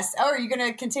 Yes. Oh, are you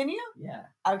going to continue? Yeah.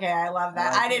 Okay, I love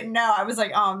that. I didn't know. I was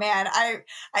like, oh man,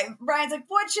 Ryan's like,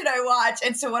 what should I watch?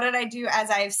 And so what did I do? As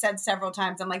I've said several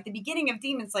times, I'm like, the beginning of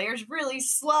Demon Slayer is really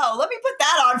slow. Let me put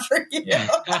that on for you. Yeah.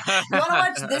 You want to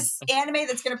watch this anime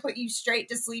that's going to put you straight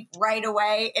to sleep right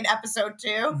away in episode 2?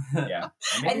 Yeah.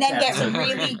 And then get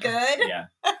really good? Yeah.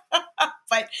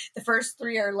 But the first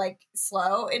 3 are like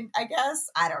slow, and I guess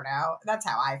I don't know. That's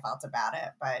how I felt about it,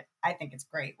 but I think it's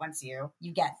great once you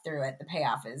get through it. The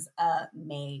payoff is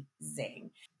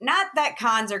amazing. Not that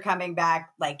cons are coming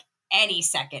back like any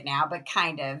second now, but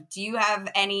kind of. Do you have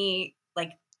any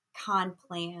like con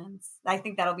plans? I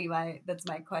think that's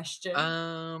my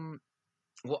question.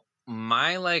 Well,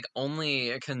 my like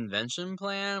only convention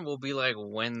plan will be like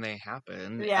when they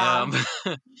happen. Yeah.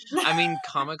 I mean,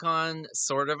 Comic-Con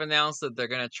sort of announced that they're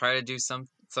gonna try to do some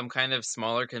kind of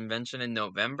smaller convention in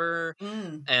November,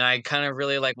 and I kind of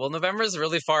really like. Well, November is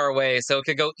really far away, so it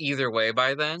could go either way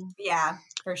by then. Yeah,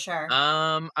 for sure.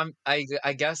 I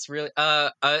guess really.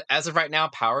 As of right now,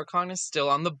 PowerCon is still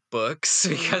on the books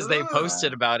because they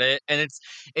posted about it, and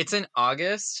it's in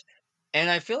August,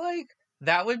 and I feel like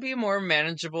that would be a more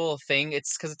manageable thing.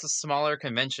 It's because it's a smaller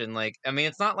convention. Like, I mean,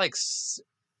 it's not like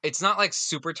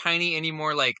super tiny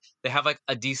anymore. Like, they have like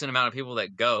a decent amount of people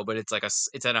that go, but it's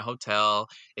at a hotel.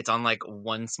 It's on like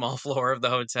one small floor of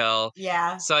the hotel.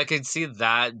 Yeah. So I could see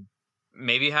that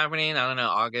maybe happening. I don't know.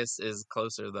 August is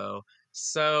closer though.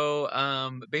 So,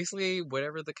 basically,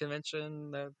 whatever the convention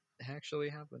that actually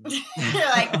happens. You're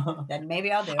like, then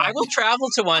maybe I'll do it. I will travel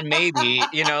to one, maybe.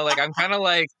 Like I'm kind of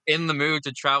like in the mood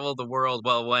to travel the world.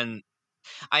 Well, when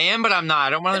I am, but I'm not.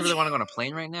 I don't really want to go on a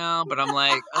plane right now, but I'm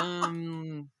like,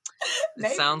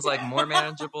 it sounds like more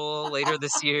manageable later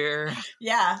this year.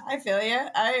 Yeah, I feel you.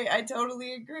 I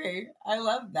totally agree. I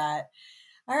love that.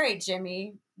 All right,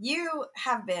 Jimmy, you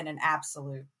have been an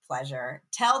absolute pleasure.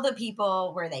 Tell the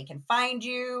people where they can find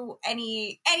you,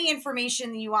 any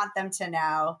information that you want them to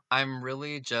know. I'm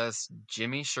really just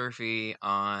Jimmy Sherfy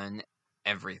on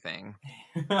everything.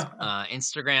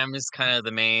 Instagram is kind of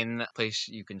the main place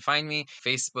you can find me.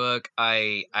 Facebook,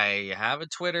 I have a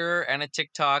Twitter and a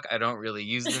TikTok. I don't really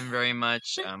use them very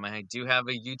much. I do have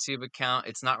a YouTube account.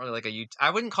 It's not really like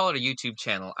I wouldn't call it a YouTube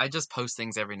channel. I just post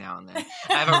things every now and then.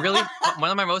 I have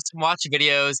one of my most watched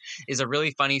videos is a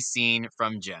really funny scene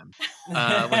from Gem with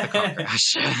a car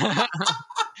crash.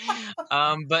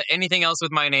 But anything else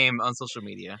with my name on social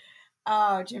media?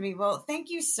 Oh, Jimmy, well, thank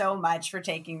you so much for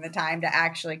taking the time to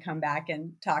actually come back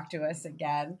and talk to us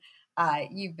again.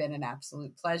 You've been an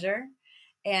absolute pleasure.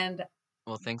 And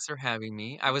well, thanks for having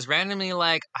me. I was randomly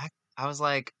like, I was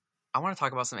like, I want to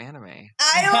talk about some anime.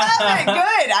 I love it.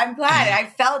 Good. I'm glad. I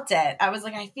felt it. I was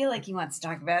like, I feel like he wants to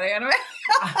talk about anime.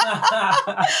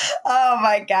 Oh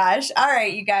my gosh. All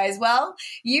right, you guys. Well,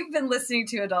 you've been listening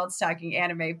to Adults Talking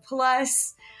Anime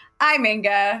Plus. I'm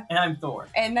Inga. And I'm Thor.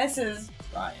 And this is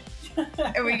Ryan.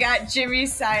 And we got Jimmy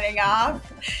signing off.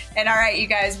 And all right, you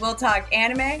guys, we'll talk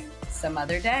anime some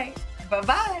other day.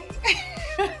 Bye-bye.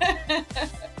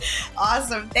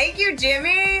 Awesome. Thank you,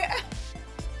 Jimmy.